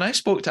 Because when I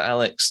spoke to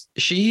Alex,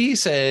 she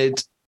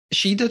said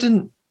she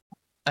didn't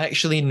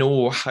actually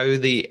know how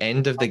the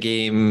end of the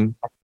game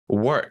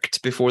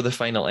worked before the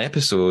final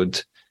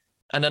episode.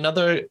 And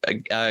another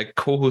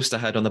co-host I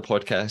had on the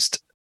podcast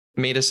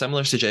made a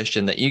similar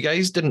suggestion that you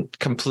guys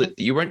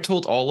you weren't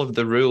told all of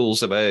the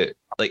rules about,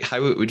 like,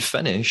 how it would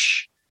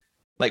finish.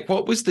 Like,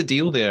 what was the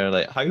deal there?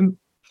 Like,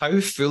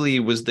 how fully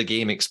was the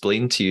game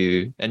explained to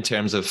you in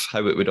terms of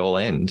how it would all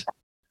end?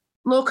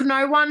 Look,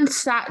 no one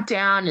sat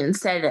down and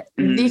said,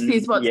 this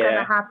is what's going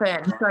to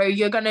happen. So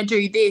you're going to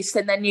do this,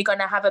 and then you're going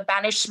to have a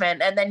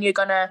banishment, and then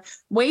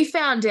we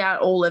found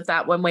out all of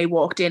that when we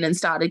walked in and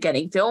started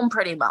getting filmed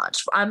pretty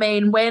much. I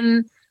mean,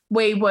 when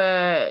we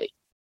were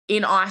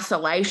in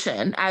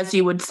isolation, as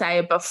you would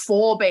say,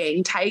 before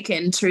being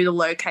taken to the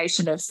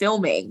location of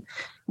filming,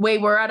 we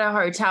were at a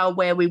hotel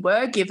where we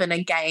were given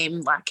a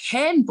game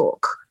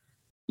handbook.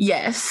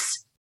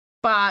 Yes.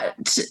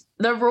 But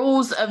the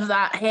rules of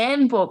that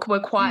handbook were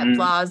quite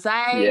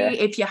blasé. Yeah.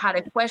 If you had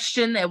a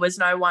question, there was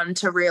no one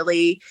to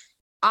really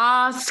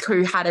ask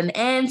who had an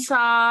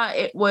answer.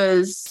 It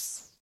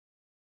was,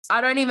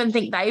 I don't even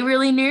think they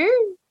really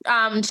knew,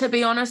 to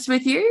be honest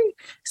with you.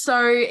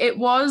 So it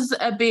was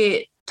a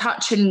bit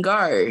touch and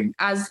go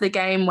as the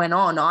game went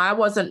on. I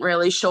wasn't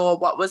really sure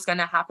what was going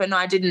to happen.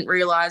 I didn't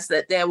realise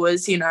that there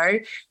was,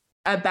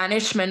 a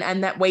banishment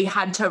and that we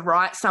had to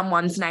write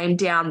someone's name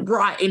down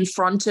right in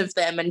front of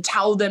them and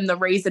tell them the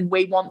reason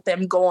we want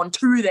them gone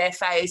to their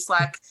face.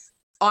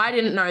 I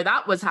didn't know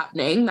that was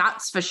happening,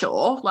 that's for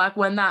sure.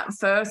 When that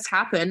first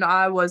happened,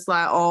 I was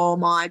like, oh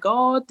my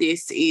God,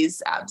 this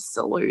is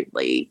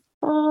absolutely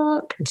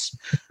fucked.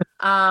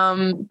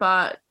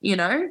 But,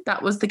 that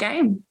was the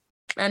game.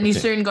 And you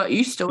soon got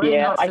used to it,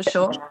 that's for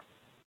sure.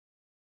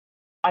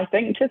 I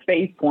think to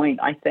Fee's point,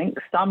 I think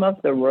some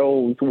of the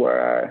rules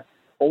were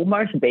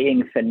almost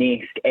being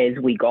finessed as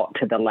we got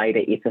to the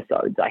later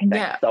episodes, I think.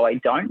 Yeah. So I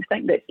don't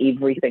think that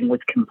everything was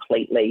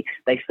completely,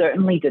 they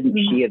certainly didn't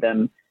share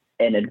them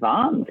in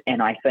advance.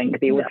 And I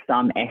think there were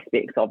some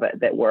aspects of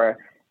it that were,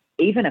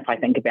 even if I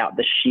think about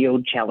the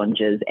shield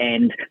challenges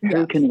and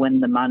who can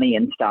win the money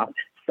and stuff,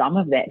 some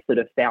of that sort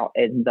of felt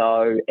as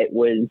though it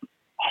was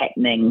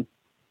happening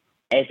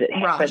as it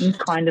happens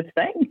kind of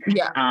thing.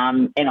 Yeah.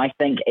 And I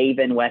think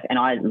even with, and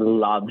I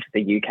loved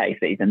the UK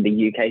season.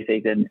 The UK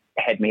season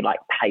had me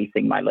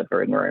pacing my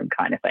living room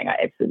kind of thing. I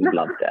absolutely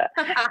loved it.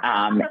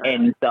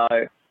 And so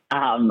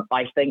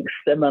I think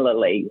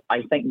similarly,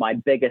 I think my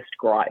biggest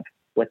gripe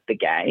with the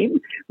game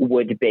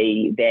would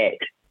be that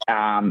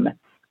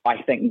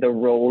I think the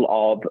rule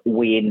of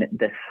when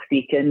the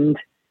second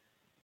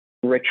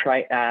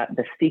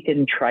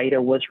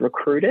traitor was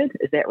recruited,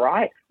 is that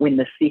right? When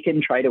the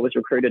second traitor was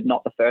recruited,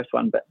 not the first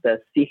one, but the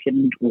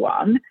second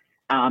one,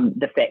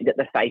 the fact that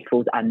the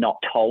faithfuls are not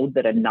told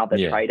that another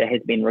traitor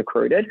has been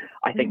recruited,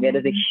 I think that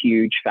is a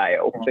huge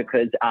fail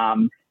because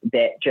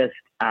that just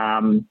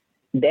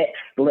that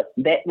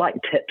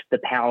tips the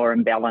power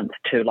imbalance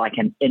to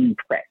an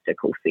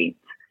impractical sense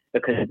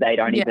because they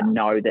don't even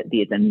know that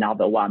there's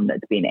another one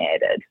that's been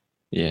added.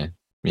 Yeah.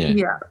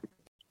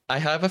 I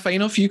have a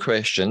final few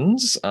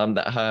questions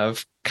that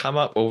have come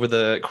up over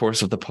the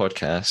course of the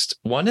podcast.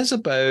 One is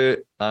about,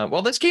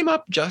 this came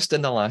up just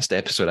in the last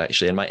episode,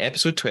 actually, in my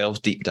episode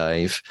 12 deep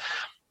dive.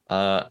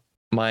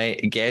 My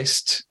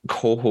guest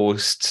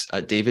co-host,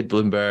 David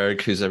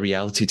Bloomberg, who's a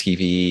reality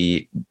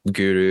TV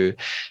guru,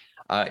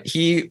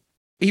 he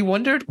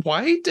wondered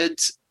why did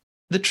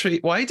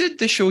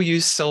the show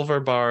use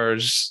silver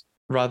bars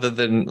rather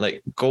than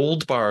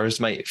gold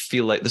bars might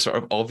feel like the sort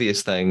of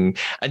obvious thing.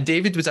 And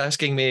David was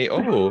asking me,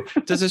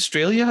 does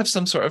Australia have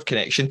some sort of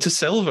connection to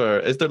silver?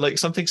 Is there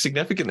something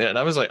significant there? And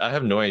I was like, I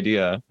have no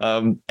idea.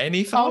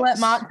 Any thoughts? I'll let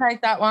Mark take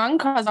that one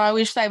because I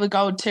wish they were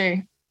gold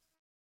too.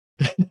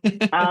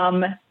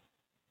 That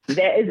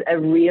is a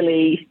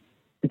really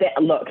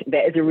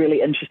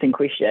interesting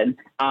question.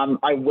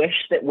 I wish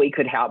that we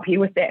could help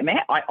you with that,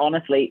 Matt. I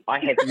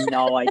have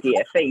no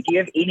idea. Fee, do you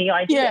have any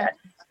idea? Yeah.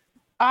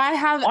 I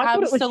have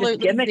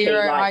absolutely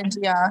zero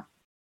idea.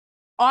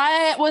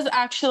 I was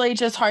actually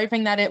just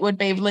hoping that it would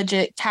be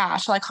legit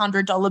cash,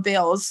 $100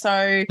 bills.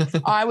 So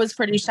I was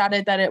pretty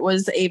shattered that it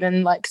was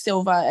even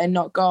silver and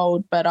not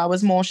gold, but I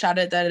was more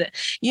shattered that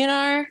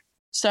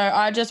so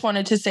I just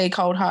wanted to see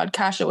cold hard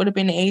cash. It would have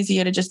been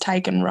easier to just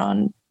take and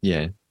run.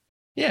 Yeah.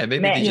 Yeah,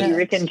 maybe. Matt, you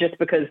reckon just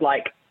because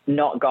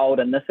not gold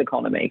in this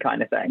economy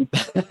kind of thing?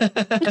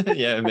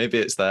 Yeah, maybe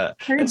it's that.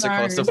 It's a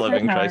cost of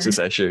living crisis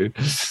issue.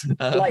 You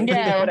know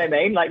what I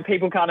mean?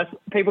 People can't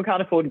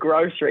afford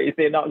groceries.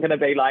 They're not going to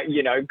be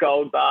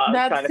gold bars.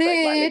 That's kind of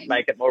thing. Let's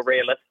make it more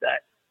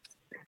realistic.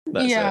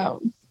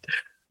 That's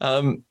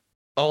it.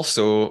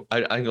 Also,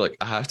 I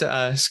have to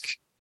ask.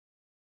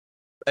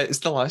 It's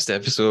the last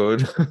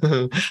episode.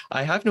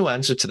 I have no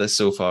answer to this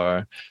so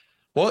far.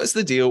 What is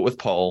the deal with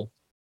Paul?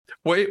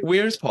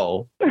 Where's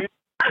Paul?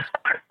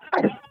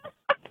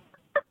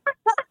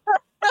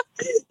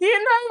 You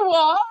know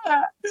what?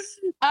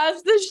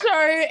 As the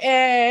show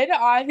aired,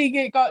 I think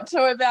it got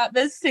to about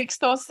the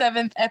 6th or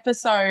 7th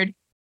episode.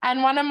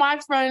 And one of my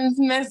friends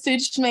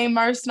messaged me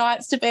most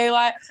nights to be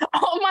like,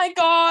 oh my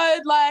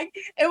God,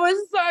 it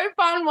was so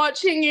fun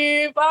watching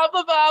you, blah,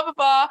 blah, blah, blah,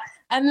 blah.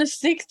 And the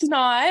 6th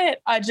night,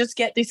 I just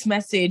get this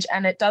message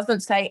and it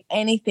doesn't say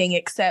anything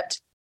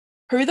except,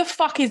 who the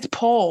fuck is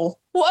Paul?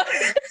 What?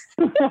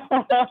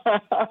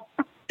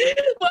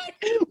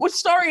 Like, well,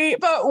 sorry,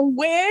 but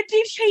where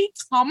did he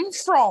come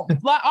from?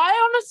 Like,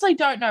 I honestly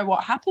don't know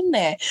what happened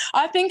there.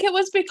 I think it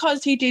was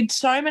because he did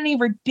so many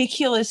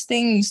ridiculous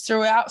things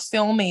throughout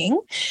filming,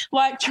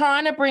 like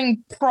trying to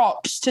bring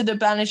props to the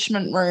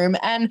banishment room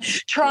and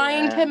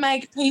trying to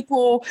make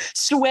people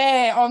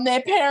swear on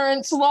their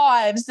parents'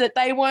 lives that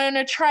they weren't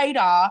a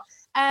traitor,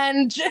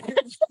 and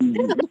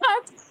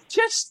like,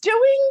 just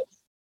doing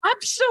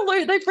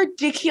absolutely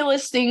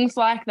ridiculous things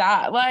like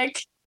that.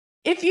 Like,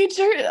 if you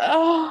do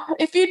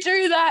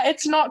that,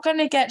 it's not going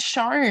to get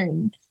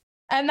shown.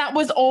 And that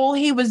was all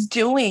he was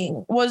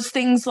doing, was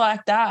things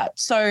like that.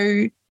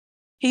 So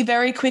he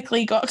very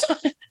quickly got cut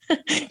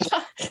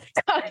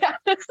out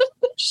of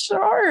the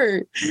show.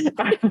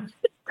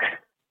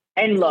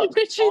 And look,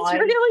 which is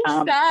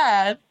really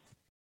sad.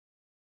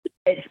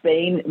 It's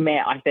been,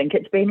 Matt, I think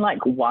it's been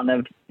like one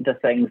of the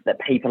things that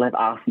people have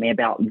asked me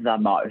about the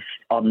most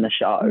on the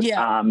show.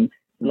 Yeah.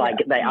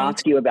 They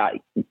ask you about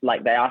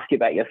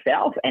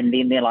yourself, and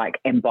then they're like,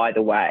 and by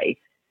the way,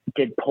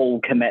 did Paul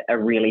commit a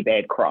really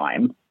bad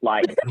crime?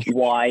 Like,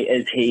 why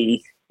is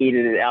he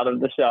edited out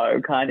of the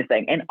show, kind of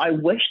thing? And I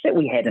wish that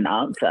we had an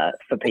answer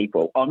for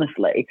people,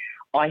 honestly.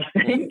 I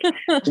think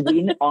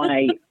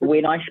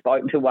when I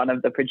spoke to one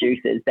of the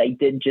producers, they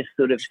did just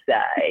sort of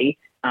say,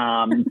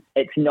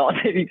 it's not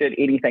that he did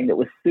anything that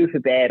was super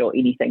bad or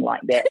anything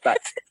like that, but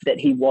that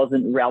he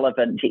wasn't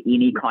relevant to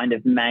any kind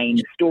of main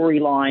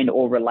storyline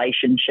or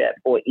relationship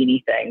or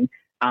anything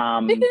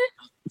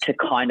to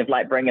kind of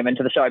like bring him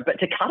into the show. But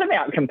to cut him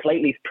out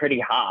completely is pretty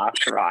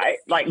harsh, right?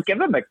 Like,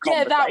 give him a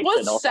conversation. Yeah, that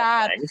was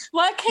sad. Something.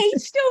 Like, he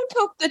still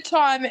took the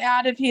time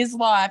out of his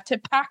life to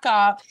pack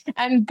up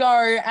and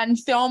go and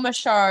film a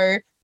show,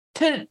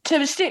 to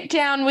sit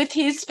down with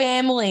his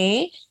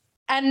family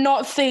and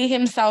not see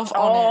himself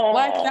on it.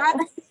 Like that.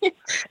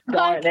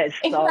 Like, that's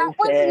if so that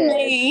was sad.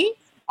 me,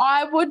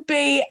 I would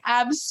be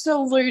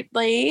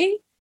absolutely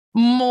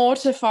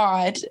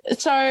mortified.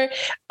 So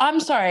I'm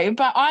sorry,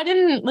 but I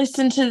didn't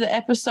listen to the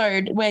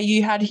episode where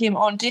you had him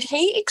on. Did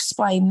he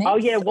explain this? Oh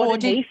yeah, what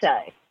did he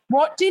say?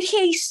 What did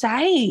he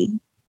say?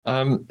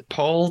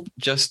 Paul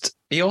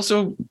he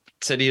also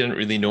said he didn't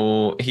really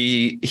know.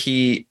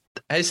 His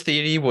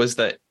theory was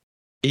that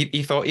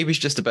he thought he was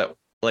just a bit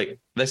like,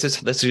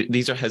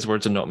 these are his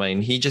words and not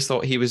mine. He just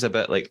thought he was a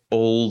bit like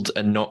old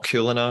and not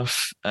cool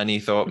enough, and he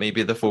thought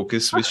maybe the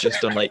focus was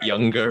just on like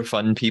younger,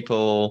 fun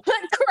people.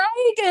 Like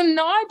Craig and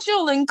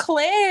Nigel and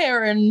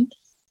Claire, and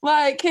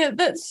like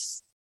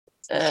that's.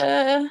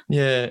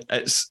 Yeah,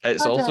 it's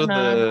also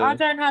I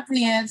don't have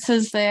the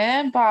answers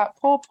there, but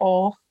poor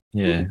Paul.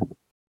 Yeah.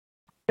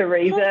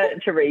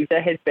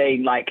 Teresa has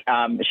been like,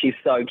 she's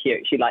so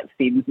cute. She like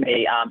sends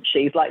me,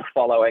 she's like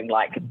following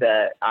like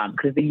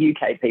because the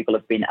UK people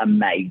have been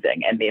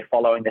amazing, and they're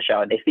following the show,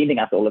 and they're sending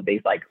us all of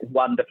these like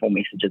wonderful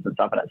messages and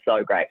stuff, and it's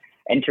so great.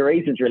 And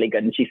Teresa's really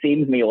good, and she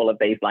sends me all of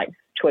these like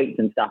tweets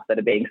and stuff that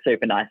are being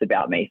super nice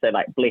about me. So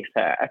like, bless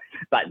her.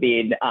 But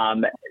then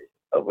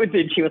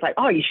she was like,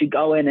 oh, you should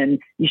go in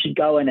and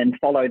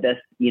follow this,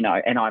 you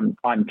know, and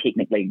I'm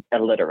technically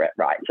illiterate,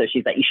 right? So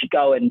she's like, you should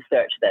go and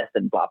search this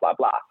and blah, blah,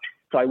 blah.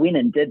 So I went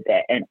and did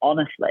that, and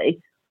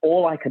honestly,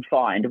 all I could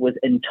find was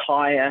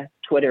entire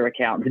Twitter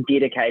accounts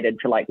dedicated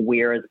to like,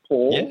 where is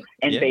Paul,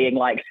 being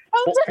like,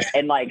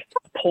 and like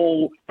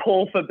Paul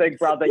for Big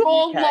Brother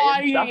You're UK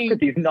lying. and stuff, because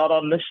he's not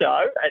on the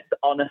show. It's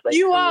honestly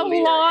You are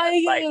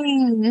hilarious.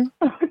 lying.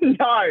 Like,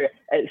 no,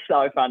 it's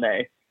so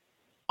funny.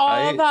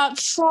 Oh,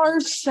 that's so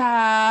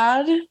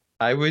sad.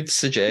 I would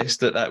suggest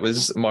that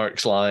was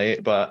Mark's lie,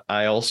 but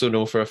I also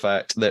know for a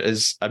fact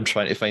I'm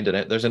trying to find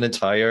it. There's an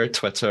entire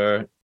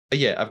Twitter.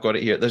 Yeah, I've got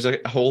it here. There's a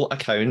whole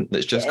account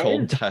that's just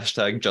called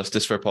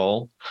 #Justice for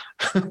Paul.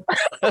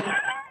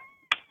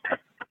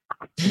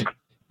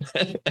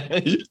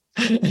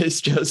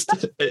 It's just.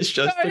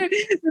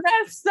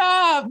 Messed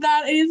up.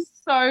 That is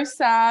so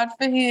sad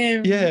for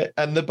him. Yeah,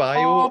 and the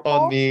bio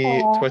on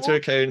the Twitter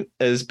account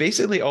is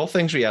basically all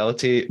things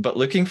reality, but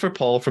looking for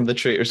Paul from the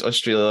Traitors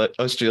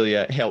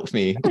Australia helped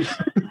me.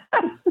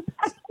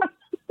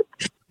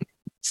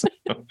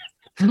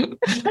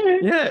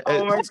 Yeah.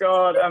 Oh my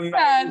God,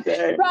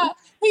 amazing. But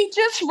he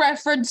just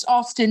referenced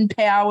Austin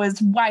Powers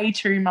way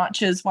too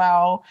much as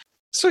well.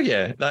 So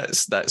yeah,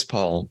 that's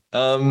Paul.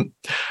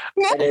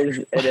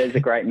 It is a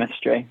great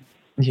mystery.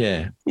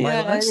 Yeah.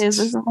 It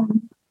is.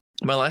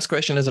 My last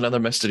question is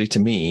another mystery to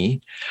me.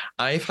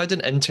 I've had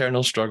an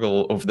internal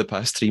struggle over the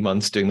past 3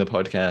 months doing the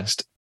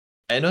podcast,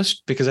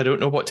 because I don't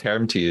know what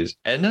term to use.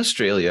 In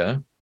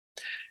Australia,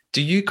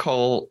 do you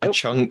call a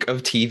chunk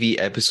of TV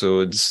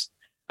episodes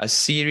a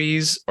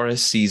series or a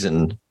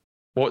season?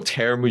 What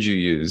term would you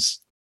use?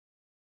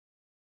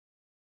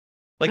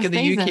 Like in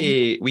the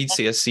UK, we'd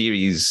say a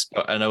series.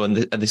 I know in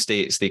the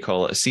States, they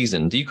call it a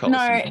season. Do you call it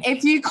a season? No,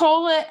 if you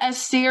call it a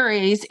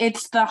series,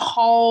 it's the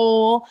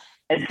whole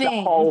thing.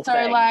 The whole so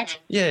thing. like,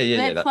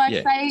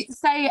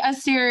 say a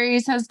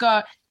series has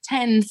got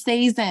 10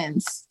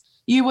 seasons.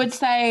 You would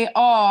say,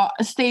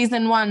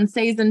 season 1,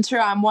 season 2,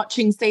 I'm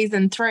watching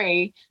season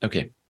 3.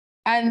 Okay.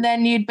 And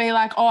then you'd be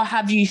like, oh,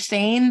 have you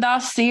seen the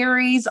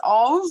series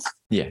of?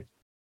 Yeah.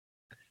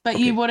 But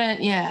you wouldn't,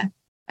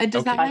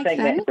 Does that make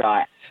sense? That's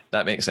right.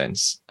 That makes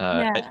sense.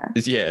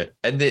 Yeah.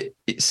 And the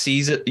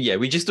season,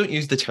 we just don't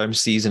use the term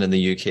season in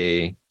the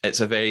UK. It's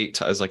a very,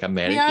 it's like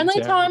American The only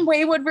term. time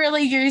we would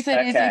really use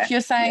it is if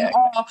you're saying,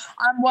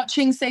 I'm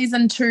watching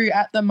season 2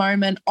 at the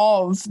moment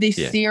of this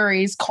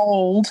series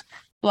called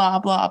blah,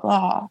 blah,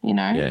 blah, you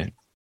know? Yeah.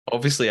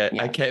 Obviously,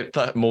 I kept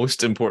that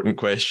most important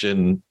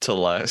question to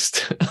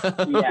last.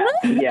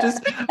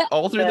 Just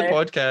all through the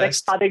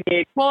podcast.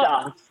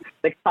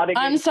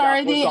 I'm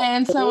sorry, the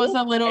answer was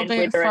a little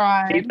bit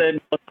fried.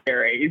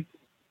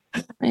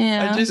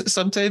 Yeah.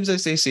 Sometimes I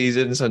say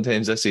season,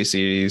 sometimes I say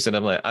series, and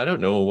I'm like, I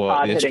don't know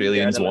what the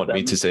Australians want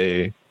me to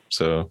say.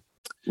 So.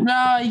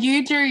 No,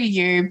 you do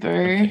you,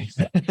 boo.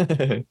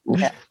 Okay.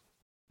 Yeah.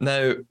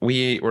 Now,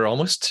 we're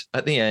almost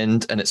at the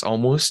end, and it's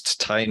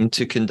almost time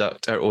to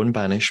conduct our own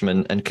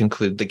banishment and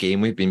conclude the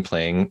game we've been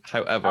playing.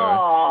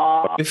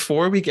 However,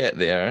 before we get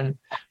there,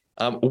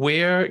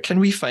 where can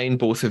we find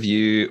both of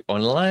you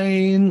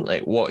online?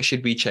 Like, what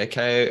should we check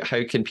out?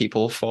 How can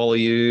people follow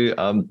you?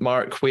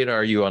 Mark, where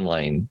are you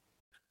online?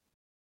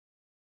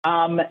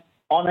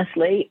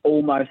 Honestly,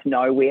 almost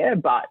nowhere,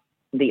 but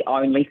the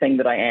only thing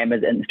that I am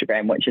is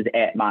Instagram, which is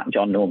at Mark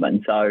John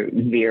Norman. So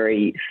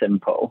very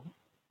simple.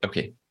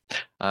 Okay.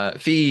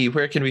 Fee,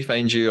 where can we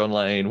find you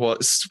online?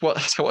 What's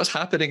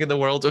happening in the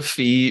world of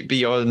Fee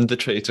beyond the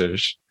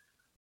Traitors?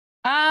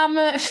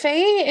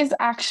 Fee is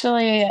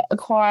actually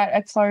quite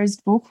a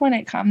closed book when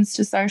it comes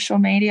to social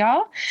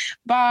media,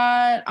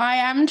 but I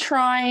am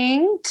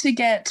trying to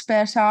get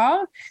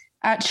better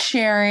at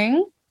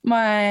sharing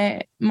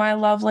my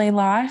lovely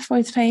life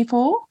with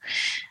people.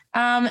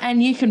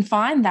 And you can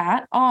find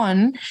that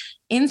on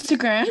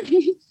Instagram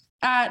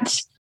at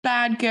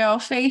Bad Girl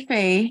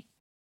Fifi.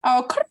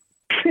 Oh,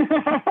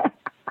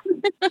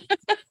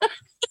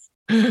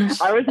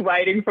 I was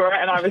waiting for it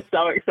and I was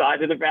so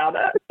excited about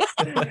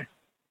it.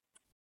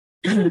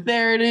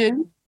 There it is.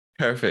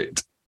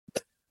 Perfect.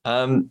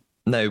 Now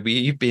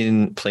we've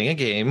been playing a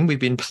game. We've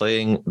been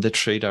playing the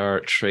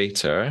Trader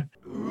Traitor.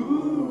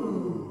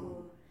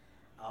 Ooh.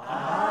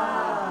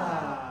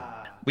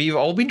 We've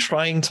all been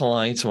trying to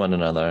lie to one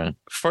another.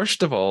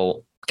 First of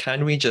all,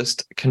 can we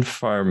just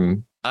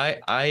confirm?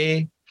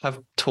 I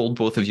have told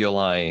both of you a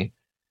lie.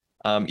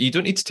 You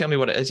don't need to tell me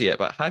what it is yet,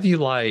 but have you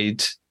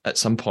lied at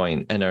some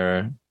point in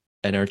our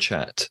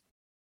chat?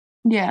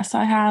 Yes,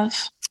 I have.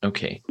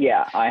 Okay.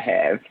 Yeah, I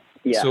have.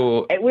 Yeah.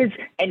 So it was,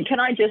 and can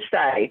I just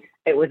say,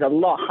 it was a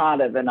lot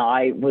harder than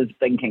I was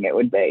thinking it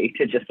would be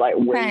to just like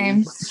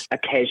weave a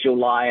casual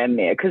lie in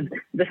there, because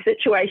the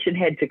situation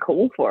had to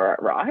call for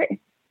it, right?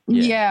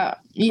 Yeah.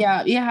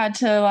 You had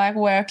to like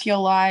work your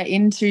lie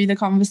into the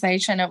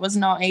conversation. It was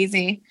not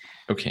easy.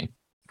 Okay.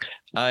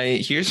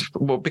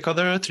 Because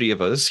there are 3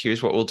 of us,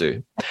 here's what we'll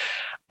do.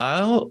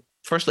 I'll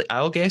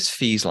guess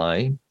Fee's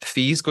lie.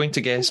 Fee's going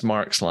to guess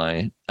Mark's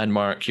lie, and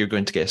Mark, you're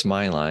going to guess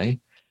my lie.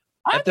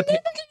 I'm never going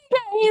to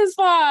get his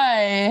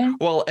lie.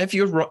 Well,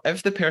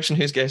 if the person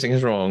who's guessing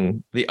is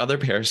wrong, the other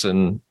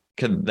person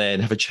can then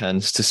have a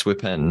chance to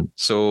swoop in.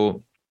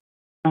 So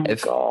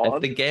if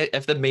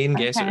the main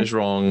guesser is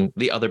wrong,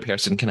 the other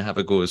person can have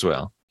a go as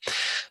well.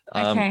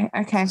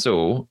 Okay.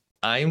 So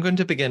I'm going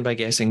to begin by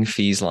guessing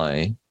Fee's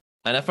lie.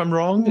 And if I'm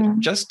wrong,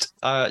 just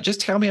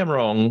tell me I'm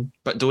wrong,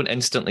 but don't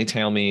instantly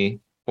tell me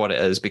what it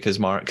is, because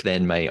Mark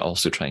then might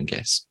also try and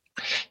guess.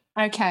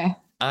 Okay.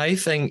 I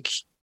think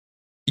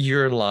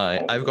your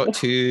lie. I've got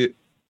two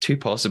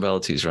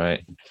possibilities,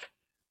 right?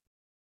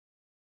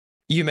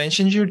 You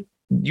mentioned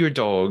your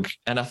dog,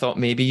 and I thought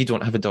maybe you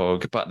don't have a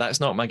dog, but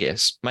that's not my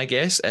guess. My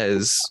guess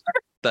is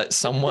that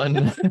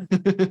someone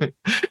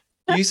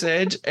you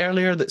said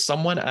earlier that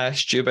someone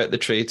asked you about the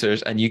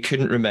Traitors and you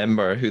couldn't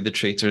remember who the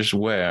Traitors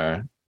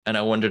were. And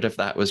I wondered if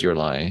that was your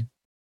lie.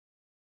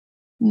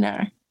 No.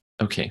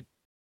 Okay.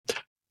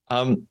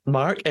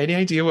 Mark, any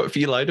idea what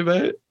Fee lied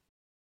about?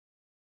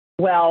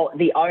 Well,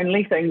 the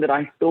only thing that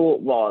I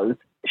thought was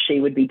she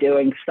would be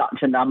doing such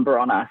a number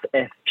on us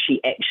if she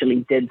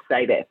actually did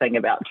say that thing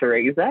about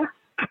Teresa.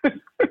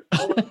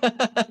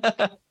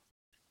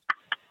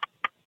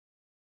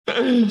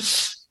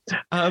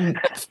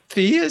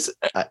 Fee, is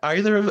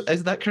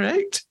that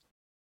correct?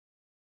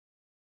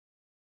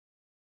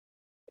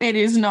 It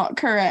is not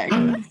correct.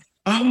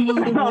 Oh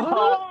my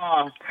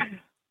God.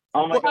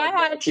 I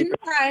had you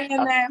hang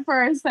in there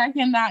for a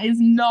second. That is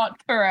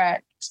not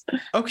correct.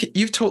 Okay,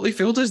 you've totally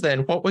fooled us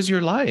then. What was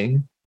your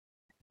lying?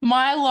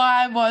 My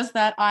lie was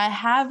that I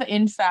have,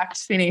 in fact,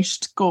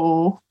 finished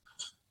school.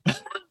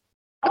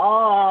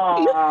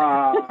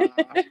 Oh,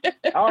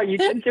 you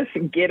didn't just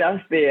get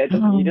us there.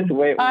 You just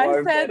went. I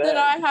said that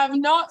I have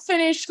not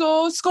finished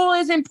school. School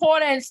is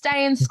important.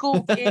 Stay in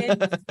school, kids.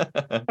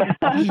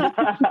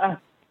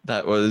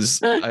 That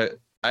was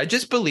I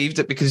just believed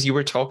it because you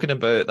were talking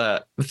about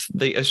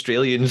the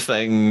Australian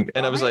thing,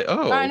 and I was like,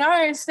 oh. I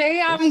know. See,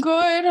 I'm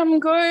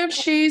good.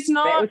 She's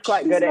not. That was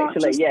quite good,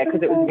 actually. Yeah,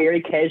 because it was very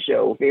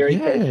casual. Very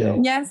casual.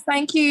 Yes,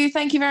 thank you.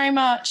 Thank you very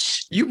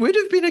much. You would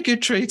have been a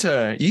good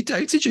traitor. You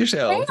doubted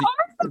yourself.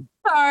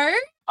 I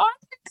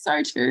think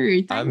so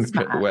too. Thanks,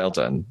 Matt. Well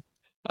done.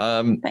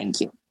 Thank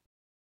you.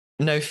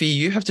 Now, Fee,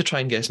 you have to try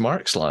and guess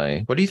Mark's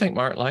lie. What do you think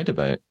Mark lied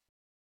about?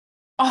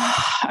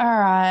 Oh, all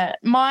right.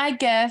 My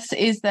guess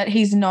is that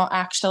he's not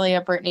actually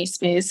a Britney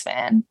Spears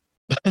fan.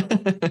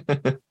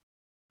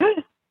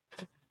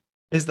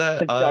 Is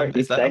that Don't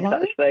is that say a lie?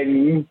 such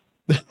thing.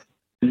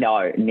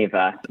 No,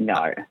 never.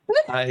 No.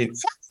 I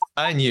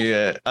knew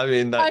it. I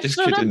mean, that just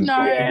couldn't.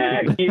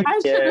 Yeah, I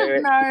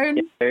should have known.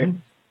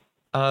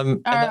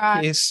 In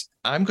that case,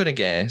 I'm going to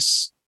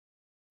guess.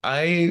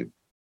 I'm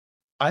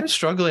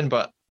struggling,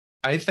 but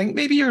I think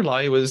maybe your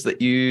lie was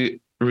that you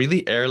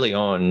really early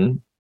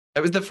on. It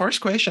was the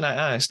first question I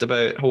asked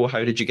about,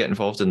 how did you get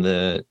involved in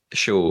the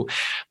show?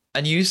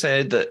 And you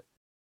said that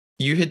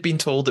you had been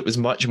told it was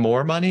much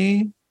more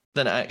money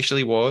than it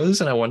actually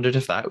was. And I wondered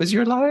if that was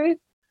your lie.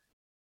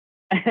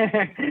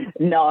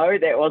 No,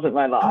 that wasn't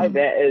my lie.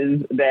 That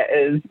is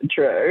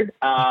true.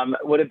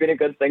 Would have been a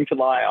good thing to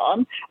lie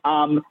on.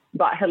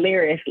 But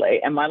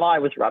hilariously, and my lie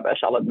was rubbish,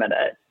 I'll admit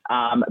it.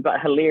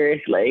 But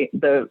hilariously,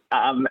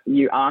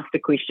 you asked a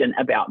question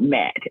about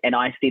Matt, and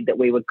I said that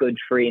we were good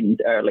friends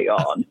early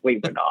on. We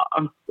were not.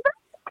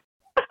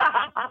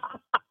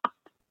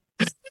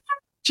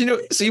 Do you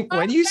know? See,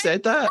 when you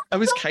said that, I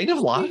was kind of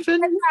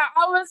laughing.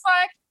 I was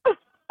like,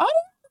 I don't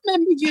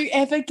remember you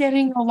ever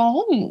getting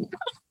along.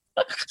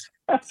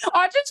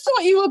 I just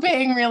thought you were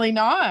being really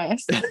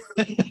nice.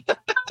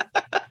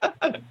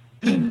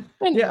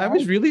 Yeah, I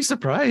was really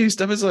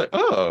surprised. I was like,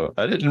 oh,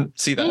 I didn't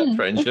see that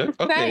friendship.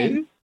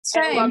 Okay.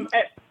 Same.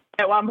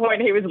 At one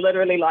point, he was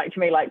literally like to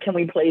me, like, can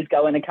we please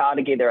go in a car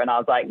together? And I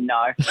was like,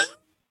 no.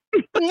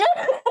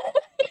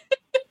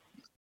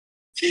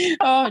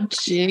 Oh,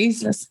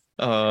 Jesus.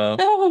 Poor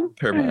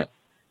Matt.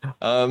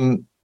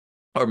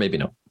 Or maybe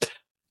not.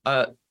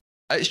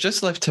 It's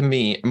just left to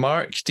me.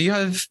 Mark, do you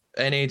have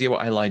any idea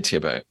what I lied to you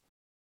about?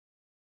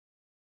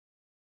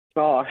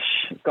 Gosh.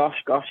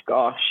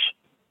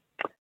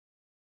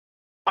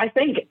 I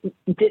think,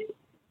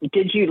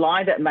 did you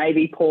lie that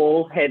maybe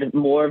Paul had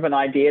more of an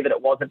idea that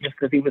it wasn't just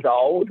because he was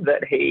old,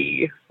 that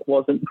he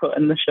wasn't put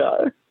in the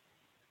show?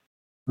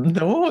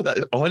 No,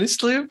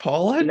 honestly,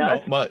 Paul had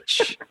not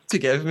much to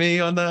give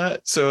me on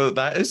that. So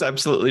that is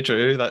absolutely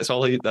true. That's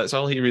all he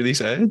really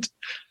said.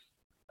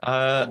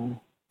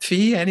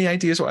 Fee, any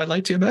ideas what I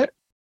lied to you about?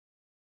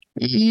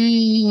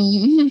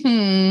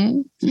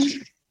 Mm-hmm.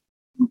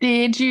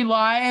 Did you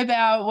lie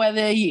about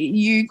whether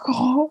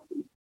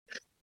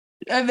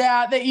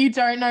about that you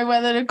don't know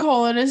whether to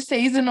call it a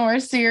season or a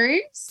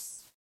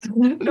series?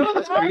 No,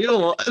 that's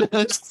real.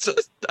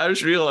 I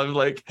was real. I'm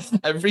like,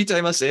 every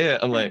time I say it,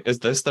 I'm like, is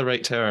this the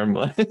right term?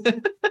 Oh,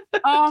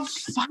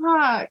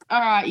 fuck.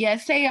 All right. Yeah.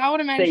 See, I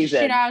would have made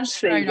shit out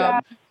straight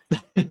up.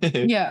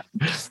 Yeah.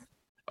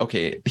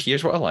 Okay.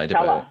 Here's what I lied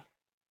about.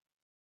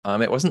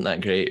 It wasn't that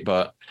great,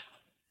 but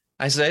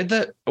I said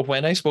that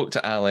when I spoke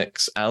to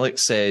Alex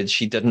said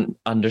she didn't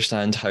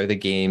understand how the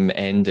game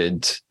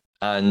ended,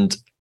 and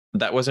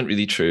that wasn't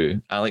really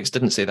true. Alex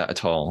didn't say that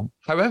at all.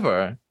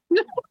 However,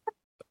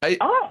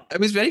 it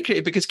was very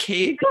creative because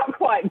Kate... Not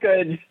quite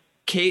good.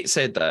 Kate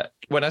said that.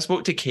 When I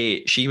spoke to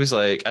Kate, she was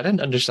like, I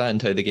didn't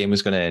understand how the game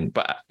was going to end.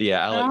 But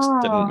yeah, Alex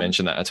didn't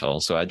mention that at all.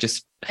 So I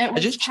just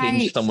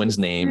changed someone's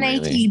name. Sneaky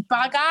really.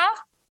 bugger.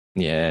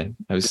 Yeah,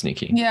 I was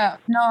sneaky. Yeah,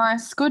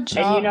 nice. Good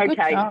job.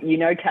 And you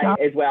know Kate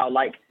as well.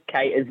 Like,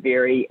 Kate is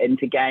very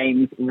into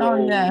games, rules.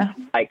 Oh, yeah.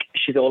 Like,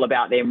 she's all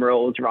about them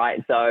rules,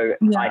 right? So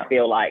I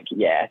feel like,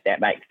 that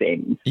makes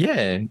sense.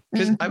 Yeah,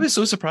 because I was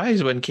so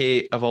surprised when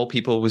Kate, of all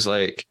people, was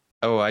like,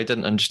 oh, I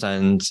didn't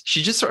understand.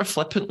 She just sort of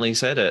flippantly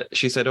said it.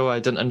 She said, oh, I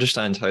didn't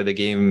understand how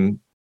the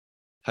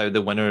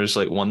winners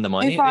like won the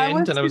money at the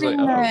end. And I was like,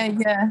 oh.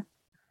 Yeah.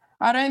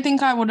 I don't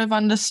think I would have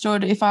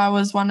understood if I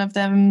was one of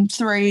them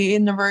three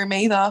in the room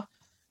either.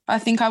 I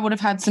think I would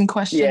have had some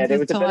questions there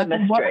was as to like,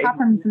 what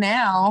happens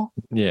now?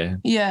 Yeah.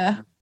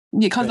 Yeah.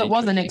 Because it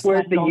wasn't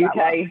Whereas explained. the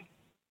UK,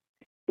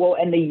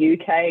 and the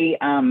UK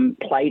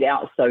played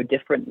out so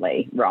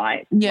differently,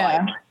 right?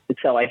 Yeah.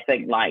 So I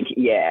think I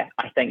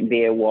think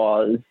there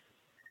was,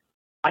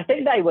 I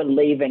think they were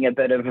leaving a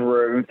bit of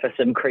room for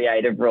some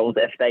creative rules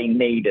if they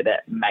needed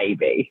it,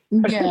 maybe.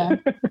 Yeah.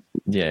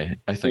 Yeah,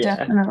 I think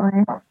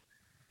definitely.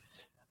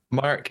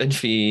 Mark and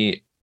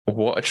Fee,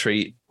 what a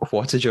treat.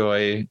 What a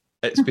joy.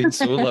 It's been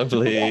so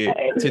lovely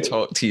to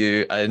talk to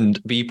you and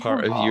be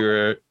part of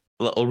your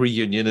little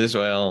reunion as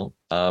well.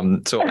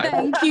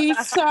 Thank you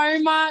so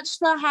much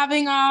for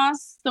having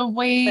us.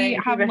 We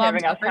have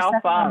loved us. How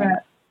fun.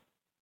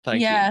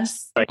 Thank you.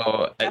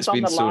 Oh, it's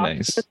been so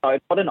nice.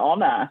 Episode. What an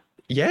honor.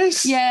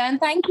 Yes. Yeah,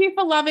 and thank you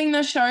for loving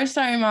the show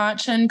so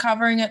much and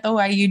covering it the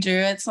way you do.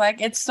 It's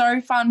like, it's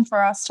so fun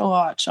for us to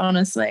watch,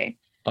 honestly.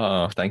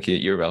 Oh, thank you.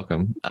 You're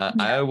welcome.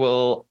 I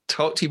will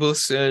talk to you both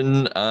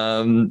soon.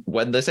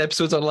 When this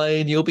episode's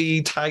online, you'll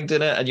be tagged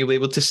in it and you'll be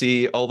able to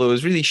see all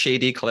those really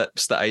shady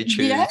clips that I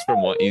choose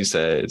from what you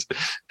said.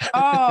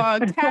 Oh,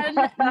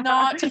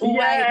 cannot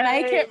wait.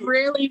 Make it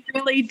really,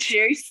 really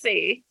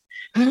juicy.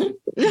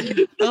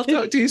 I'll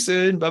talk to you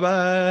soon.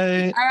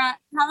 Bye-bye. All right.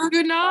 Have a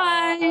good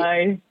night.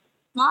 Bye.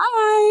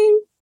 Bye.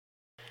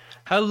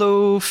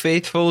 Hello,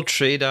 faithful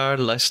Trader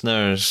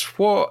listeners.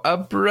 What a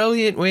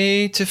brilliant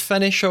way to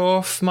finish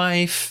off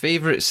my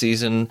favourite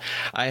season.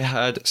 I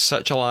had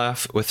such a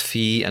laugh with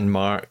Fee and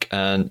Mark,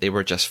 and they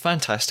were just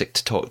fantastic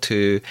to talk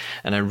to,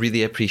 and I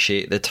really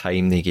appreciate the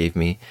time they gave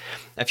me.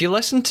 If you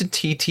listen to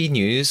TT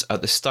News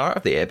at the start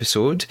of the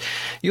episode,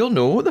 you'll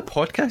know the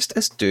podcast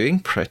is doing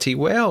pretty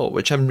well,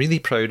 which I'm really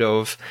proud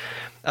of.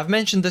 I've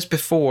mentioned this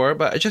before,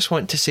 but I just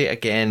want to say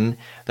again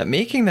that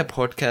making the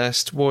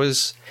podcast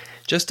was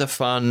just a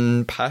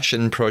fun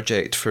passion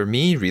project for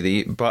me,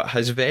 really, but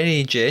has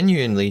very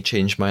genuinely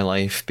changed my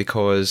life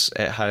because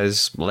it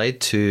has led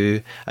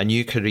to a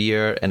new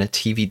career in a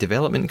TV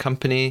development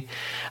company,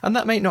 and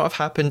that might not have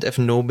happened if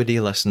nobody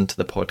listened to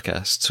the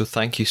podcast. So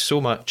thank you so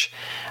much.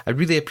 I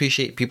really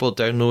appreciate people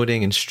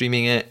downloading and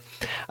streaming it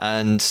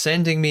and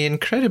sending me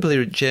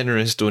incredibly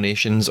generous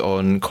donations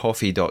on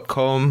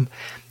Ko-fi.com.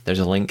 There's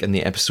a link in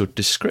the episode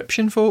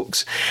description,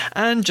 folks,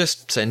 and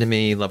just sending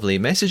me lovely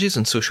messages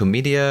on social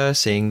media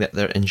saying that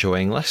they're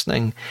enjoying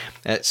listening.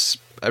 It's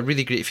a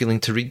really great feeling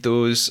to read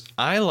those.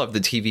 I love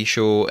the TV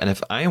show, and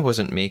if I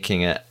wasn't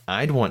making it,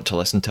 I'd want to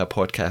listen to a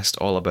podcast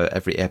all about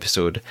every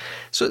episode.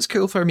 So it's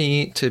cool for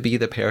me to be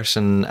the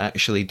person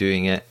actually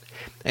doing it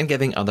and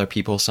giving other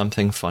people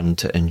something fun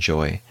to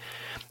enjoy.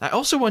 I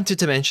also wanted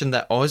to mention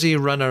that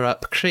Aussie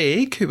runner-up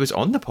Craig, who was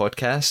on the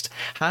podcast,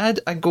 had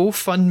a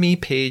GoFundMe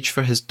page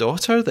for his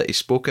daughter that he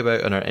spoke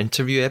about on our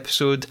interview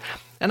episode,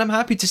 and I'm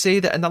happy to say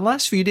that in the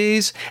last few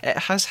days it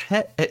has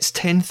hit its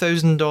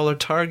 $10,000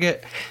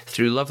 target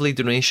through lovely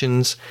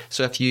donations,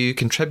 so if you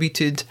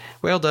contributed,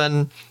 well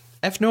done.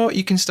 If not,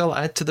 you can still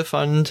add to the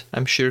fund.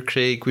 I'm sure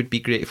Craig would be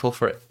grateful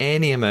for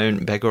any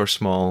amount, big or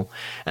small,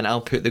 and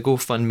I'll put the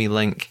GoFundMe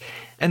link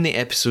in the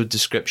episode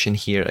description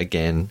here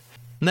again.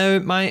 Now,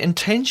 my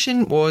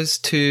intention was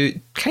to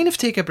kind of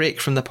take a break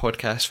from the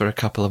podcast for a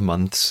couple of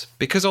months,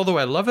 because although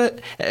I love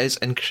it, it is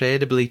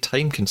incredibly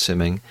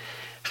time-consuming.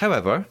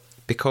 However,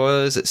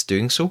 because it's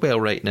doing so well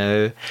right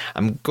now,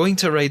 I'm going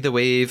to ride the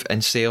wave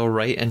and sail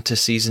right into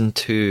Season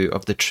 2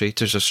 of the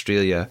Traitors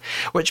Australia,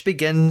 which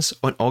begins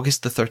on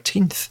August the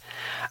 13th.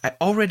 I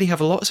already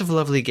have lots of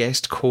lovely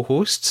guest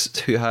co-hosts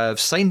who have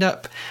signed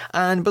up,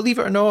 and believe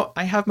it or not,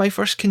 I have my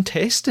first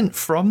contestant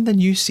from the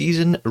new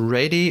season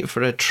ready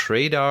for a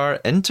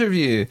Trader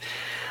interview.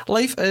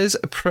 Life is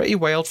pretty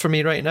wild for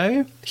me right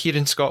now. Here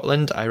in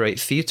Scotland, I write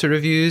theatre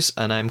reviews,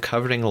 and I'm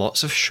covering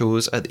lots of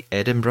shows at the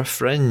Edinburgh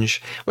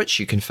Fringe, which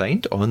you can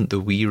find on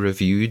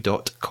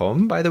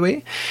theweereview.com, by the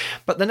way.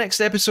 But the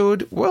next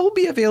episode will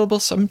be available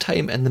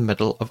sometime in the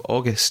middle of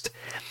August.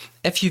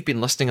 If you've been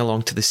listening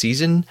along to the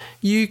season,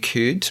 you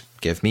could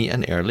give me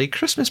an early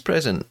Christmas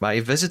present by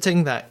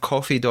visiting that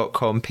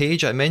Ko-fi.com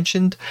page I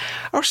mentioned,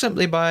 or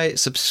simply by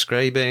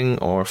subscribing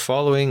or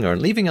following or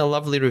leaving a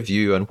lovely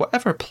review on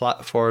whatever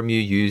platform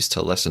you use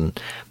to listen,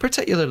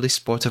 particularly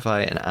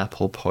Spotify and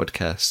Apple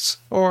Podcasts.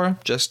 Or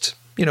just,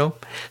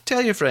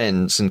 tell your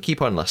friends and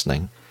keep on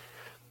listening.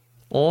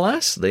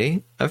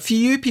 Lastly, a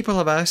few people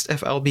have asked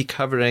if I'll be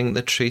covering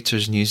the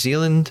Traitors New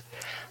Zealand.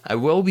 I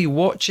will be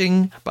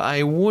watching, but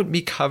I won't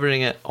be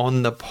covering it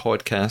on the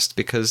podcast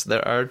because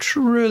there are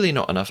truly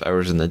not enough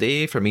hours in the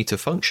day for me to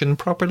function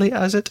properly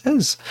as it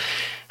is.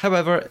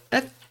 However,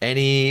 if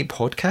any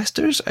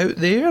podcasters out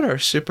there are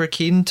super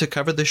keen to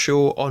cover the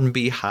show on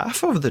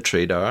behalf of the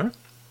Trader,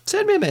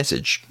 send me a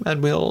message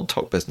and we'll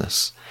talk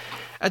business.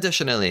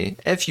 Additionally,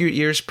 if your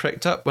ears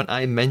pricked up when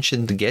I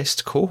mentioned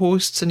guest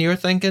co-hosts and you're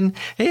thinking,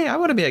 hey, I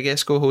want to be a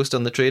guest co-host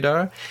on The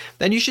Trader,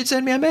 then you should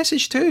send me a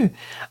message too.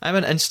 I'm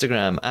on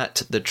Instagram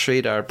at The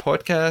Trader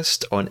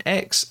Podcast, on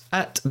X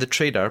at The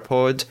Trader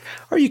Pod,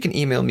 or you can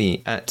email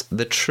me at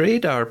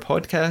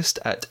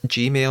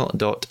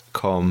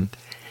thetraderpodcast@gmail.com.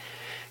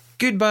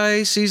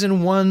 Goodbye,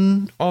 Season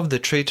 1 of The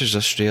Traitors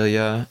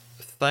Australia.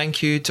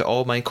 Thank you to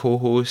all my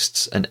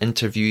co-hosts and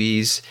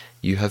interviewees.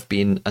 You have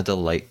been a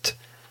delight.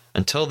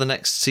 Until the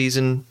next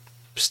season,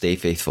 stay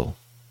faithful.